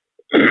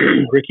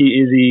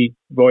 Ricky, Izzy,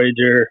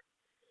 Voyager,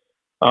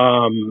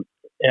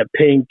 at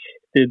Pink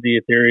did the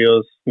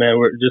ethereals. Man,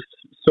 we're just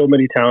so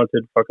many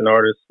talented fucking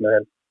artists,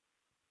 man.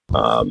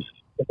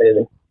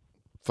 Amazing.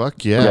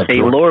 Fuck yeah.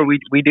 Hey, Lord,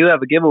 we do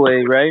have a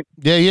giveaway, right?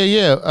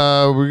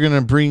 Yeah. We're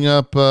gonna bring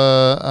up.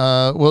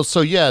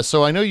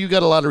 So I know you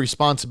got a lot of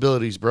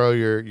responsibilities, bro.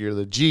 You're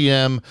the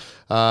GM.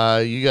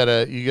 You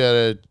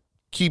gotta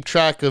keep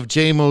track of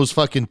JMO's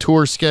fucking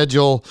tour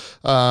schedule,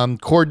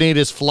 coordinate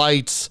his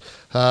flights,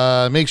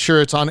 make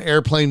sure it's on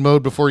airplane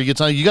mode before he gets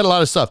on. You got a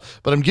lot of stuff,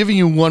 but I'm giving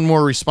you one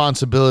more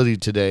responsibility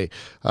today.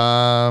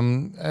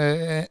 And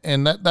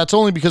that's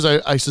only because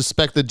I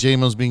suspect that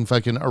JMO's being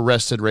fucking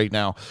arrested right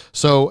now.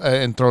 So,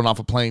 and thrown off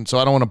a plane. So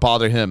I don't want to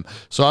bother him.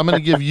 So I'm going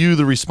to give you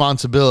the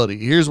responsibility.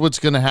 Here's what's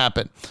going to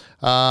happen.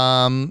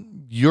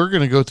 You're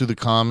going to go through the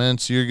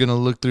comments, you're going to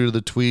look through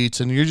the tweets,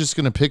 and you're just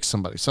going to pick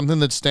something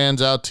that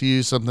stands out to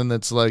you, something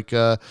that's like,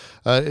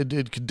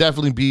 it could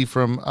definitely be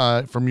from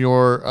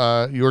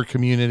your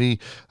community,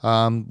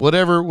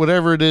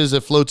 whatever it is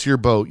that floats your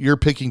boat. You're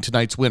picking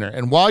tonight's winner.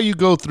 And while you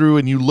go through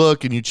and you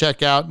look and you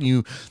check out and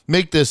you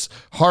make this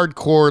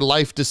hardcore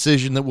life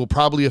decision that will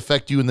probably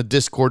affect you in the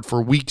Discord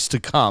for weeks to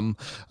come,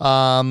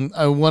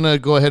 I want to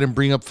go ahead and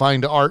bring up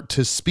Find Art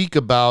to speak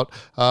about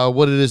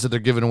what it is that they're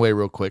giving away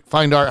real quick.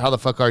 Find Art, how the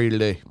fuck are you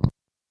today?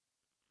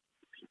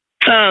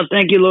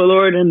 Thank you,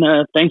 Lord, and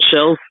thanks,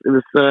 Shells. It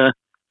was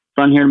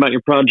fun hearing about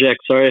your project.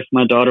 Sorry if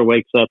my daughter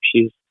wakes up.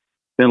 She's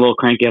been a little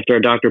cranky after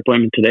our doctor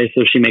appointment today,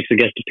 so she makes a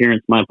guest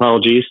appearance. My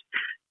apologies.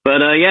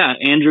 But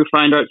Andrew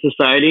Find Art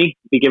Society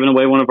be giving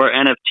away one of our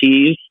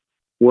NFTs.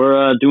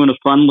 We're doing a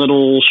fun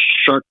little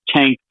Shark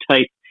Tank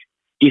type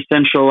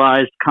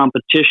decentralized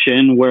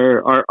competition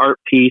where our art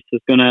piece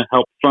is going to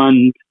help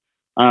fund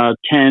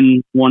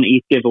 10 1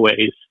 ETH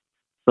giveaways.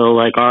 So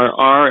like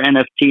our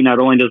NFT, not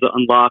only does it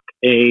unlock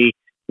a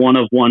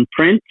 1-of-1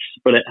 print,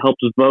 but it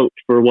helps vote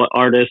for what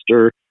artist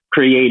or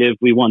creative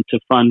we want to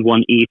fund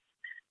 1 ETH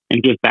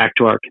and give back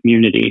to our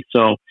community.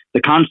 So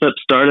the concept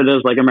started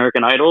as like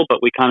American Idol,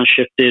 but we kind of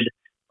shifted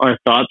our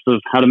thoughts of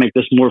how to make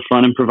this more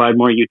fun and provide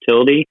more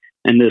utility.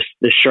 And this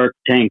Shark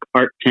Tank,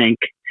 Art Tank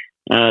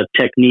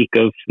technique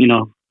of,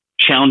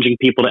 challenging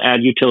people to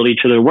add utility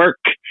to their work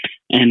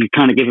and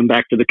kind of giving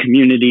back to the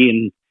community.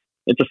 And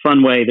it's a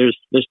fun way.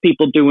 There's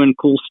people doing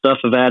cool stuff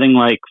of adding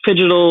like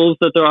fidgetals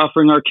that they're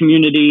offering our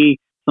community.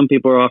 Some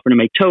people are offering to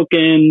make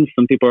tokens.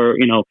 Some people are,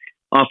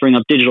 offering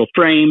up digital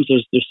frames.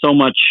 There's so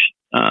much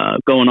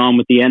going on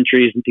with the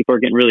entries, and people are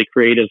getting really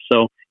creative.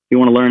 So if you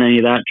want to learn any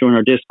of that, join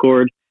our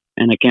Discord.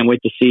 And I can't wait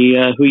to see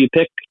who you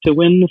pick to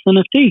win this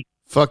NFT.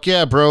 Fuck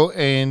yeah, bro.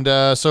 And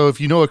so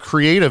if you know a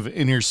creative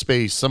in your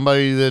space,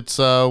 somebody that's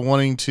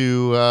wanting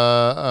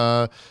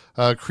to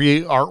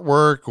create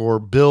artwork or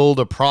build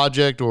a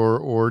project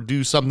or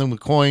do something with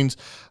coins,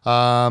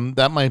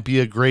 that might be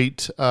a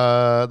great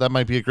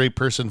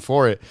person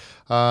for it.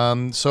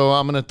 So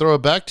I'm gonna throw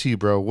it back to you,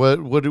 bro.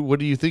 What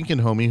are you thinking,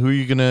 homie? Who are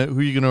you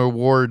gonna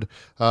award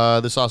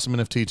this awesome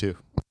NFT to?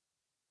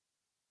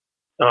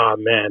 Oh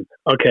man,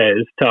 okay,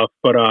 it's tough,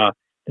 but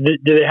do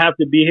they have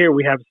to be here?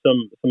 We have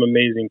some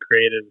amazing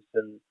creatives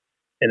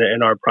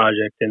in our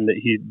project, and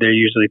they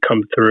usually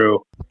come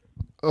through.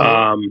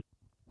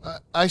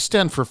 I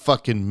stand for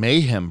fucking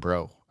mayhem,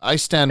 bro. I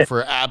stand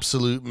for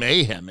absolute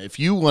mayhem. If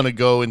you want to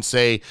go and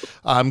say,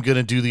 I'm going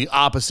to do the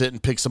opposite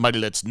and pick somebody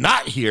that's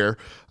not here,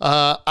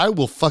 I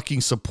will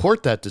fucking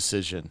support that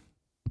decision.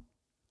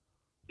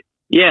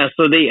 Yeah,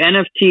 so the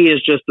NFT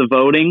is just the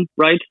voting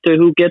rights to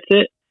who gets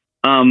it.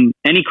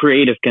 Any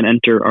creative can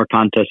enter our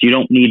contest. You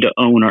don't need to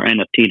own our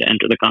NFT to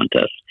enter the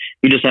contest.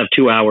 You just have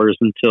 2 hours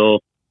until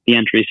the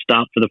entries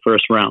stop for the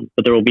first round,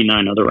 but there will be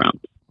 9 other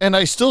rounds. And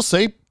I still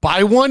say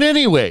buy one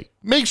anyway.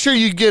 Make sure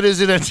you get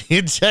his NFT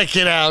and check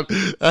it out.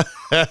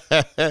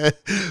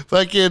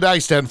 Fucking I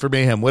stand for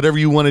mayhem. Whatever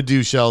you want to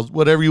do, Shells.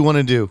 Whatever you want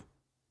to do.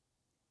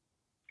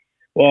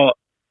 Well,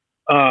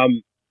 I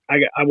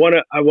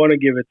want to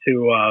give it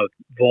to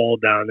Vol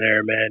down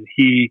there, man.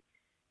 He,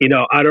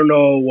 I don't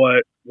know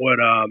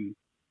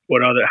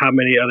how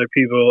many other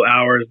people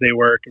hours they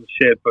work and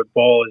shit, but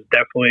Vol is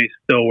definitely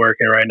still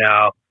working right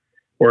now.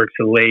 Works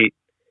a late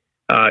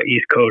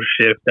East Coast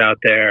shift out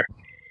there.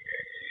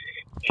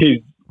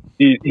 He's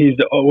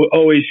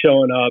always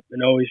showing up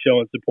and always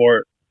showing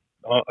support.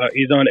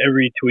 He's on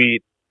every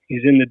tweet.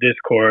 He's in the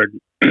Discord.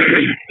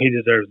 He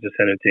deserves this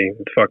NFT.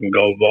 Let's fucking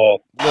go,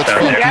 Vol. Let's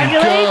fucking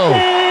go.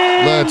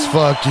 Let's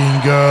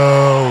fucking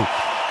go.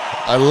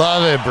 I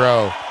love it,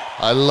 bro.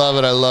 I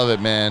love it,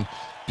 man.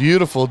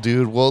 Beautiful,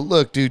 dude. Well,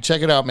 look, dude,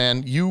 check it out,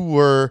 man.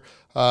 You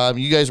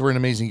guys were an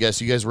amazing guest.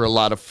 You guys were a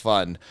lot of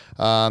fun.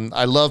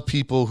 I love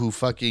people who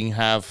fucking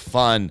have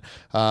fun.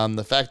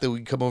 The fact that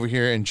we come over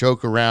here and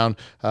joke around.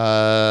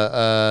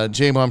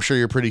 J-Mo, I'm sure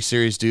you're pretty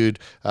serious, dude.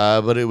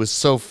 But it was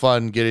so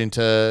fun getting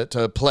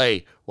to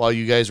play while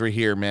you guys were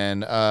here, man.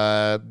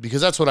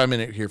 Because that's what I'm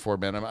in it here for,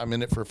 man. I'm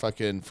in it for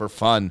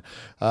fun.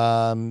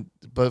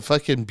 But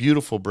fucking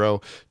beautiful,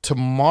 bro.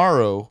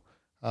 Tomorrow's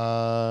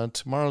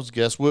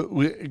guest.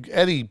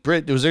 Eddie,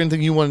 Britt, was there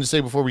anything you wanted to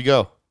say before we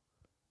go?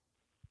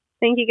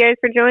 Thank you guys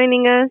for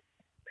joining us.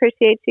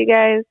 Appreciate you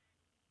guys.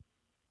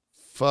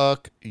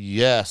 Fuck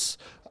yes.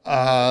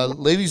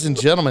 Ladies and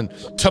gentlemen,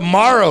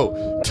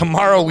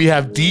 tomorrow we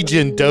have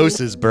Degen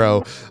Doses,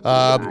 bro.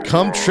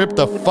 Come trip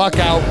the fuck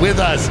out with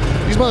us.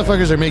 These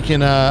motherfuckers are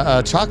making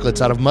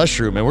chocolates out of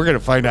mushroom, and we're gonna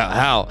find out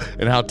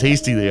how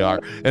tasty they are,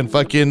 and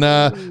fucking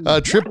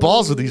trip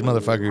balls with these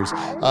motherfuckers.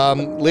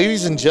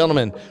 Ladies and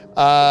gentlemen,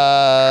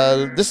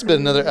 this has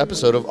been another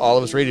episode of All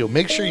of Us Radio.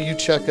 Make sure you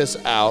check us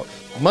out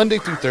Monday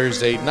through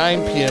Thursday,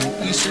 9 p.m.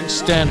 Eastern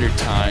Standard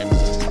Time.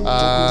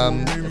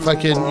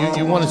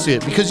 You want to see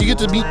it because you get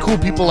to meet cool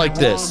people like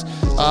this.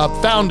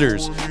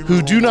 Founders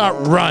who do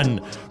not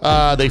run,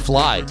 they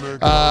fly.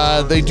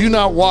 They do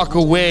not walk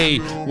away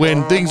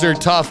when things are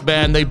tough,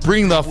 man. They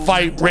bring the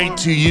fight right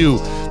to you.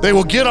 They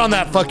will get on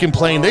that fucking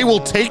plane. They will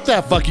take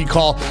that fucking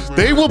call.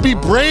 They will be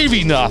brave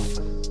enough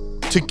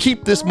to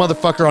keep this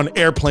motherfucker on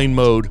airplane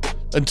mode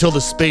until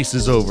the space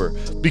is over,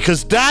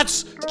 because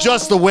that's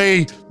just the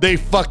way they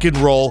fucking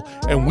roll,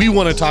 and we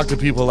want to talk to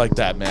people like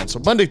that, man. So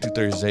Monday through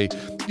Thursday,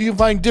 you can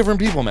find different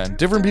people, man.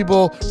 Different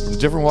people from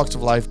different walks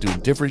of life doing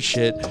different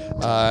shit.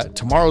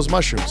 Tomorrow's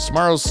mushrooms,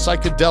 tomorrow's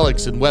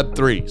psychedelics in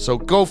Web3. So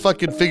go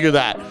fucking figure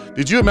that.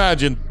 Did you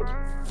imagine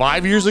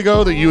 5 years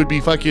ago that you would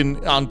be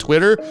fucking on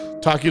Twitter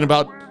talking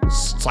about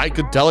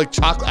psychedelic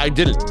chocolate? I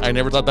didn't. I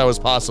never thought that was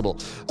possible.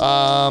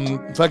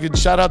 Fucking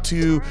shout out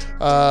to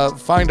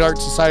Find Art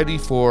Society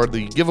for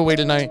the giveaway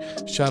tonight.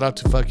 Shout out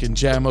to fucking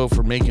Jamo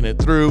for making it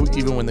through,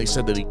 even when they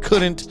said that he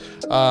couldn't.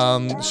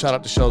 Shout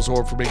out to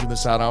ShellzOrb for making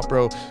this sound out,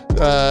 bro.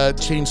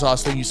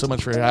 Chainsauce, thank you so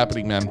much for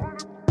happening, man.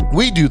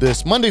 We do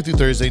this Monday through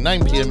Thursday,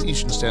 9 p.m.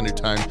 Eastern Standard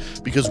Time,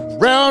 because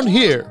around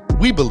here,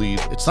 we believe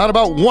it's not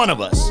about one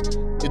of us,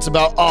 it's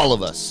about all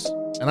of us.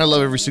 And I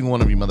love every single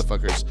one of you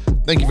motherfuckers.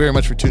 Thank you very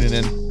much for tuning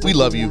in. We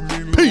love you.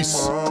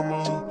 Peace.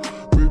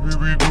 Baby,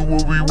 we do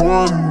what we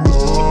want.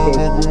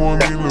 Fuck with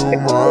me, little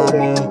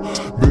mama.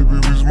 Baby,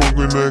 we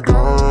smoking that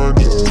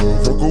ganja.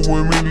 Fuck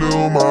with me,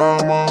 little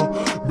mama.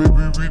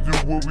 Baby, we do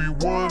what we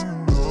want.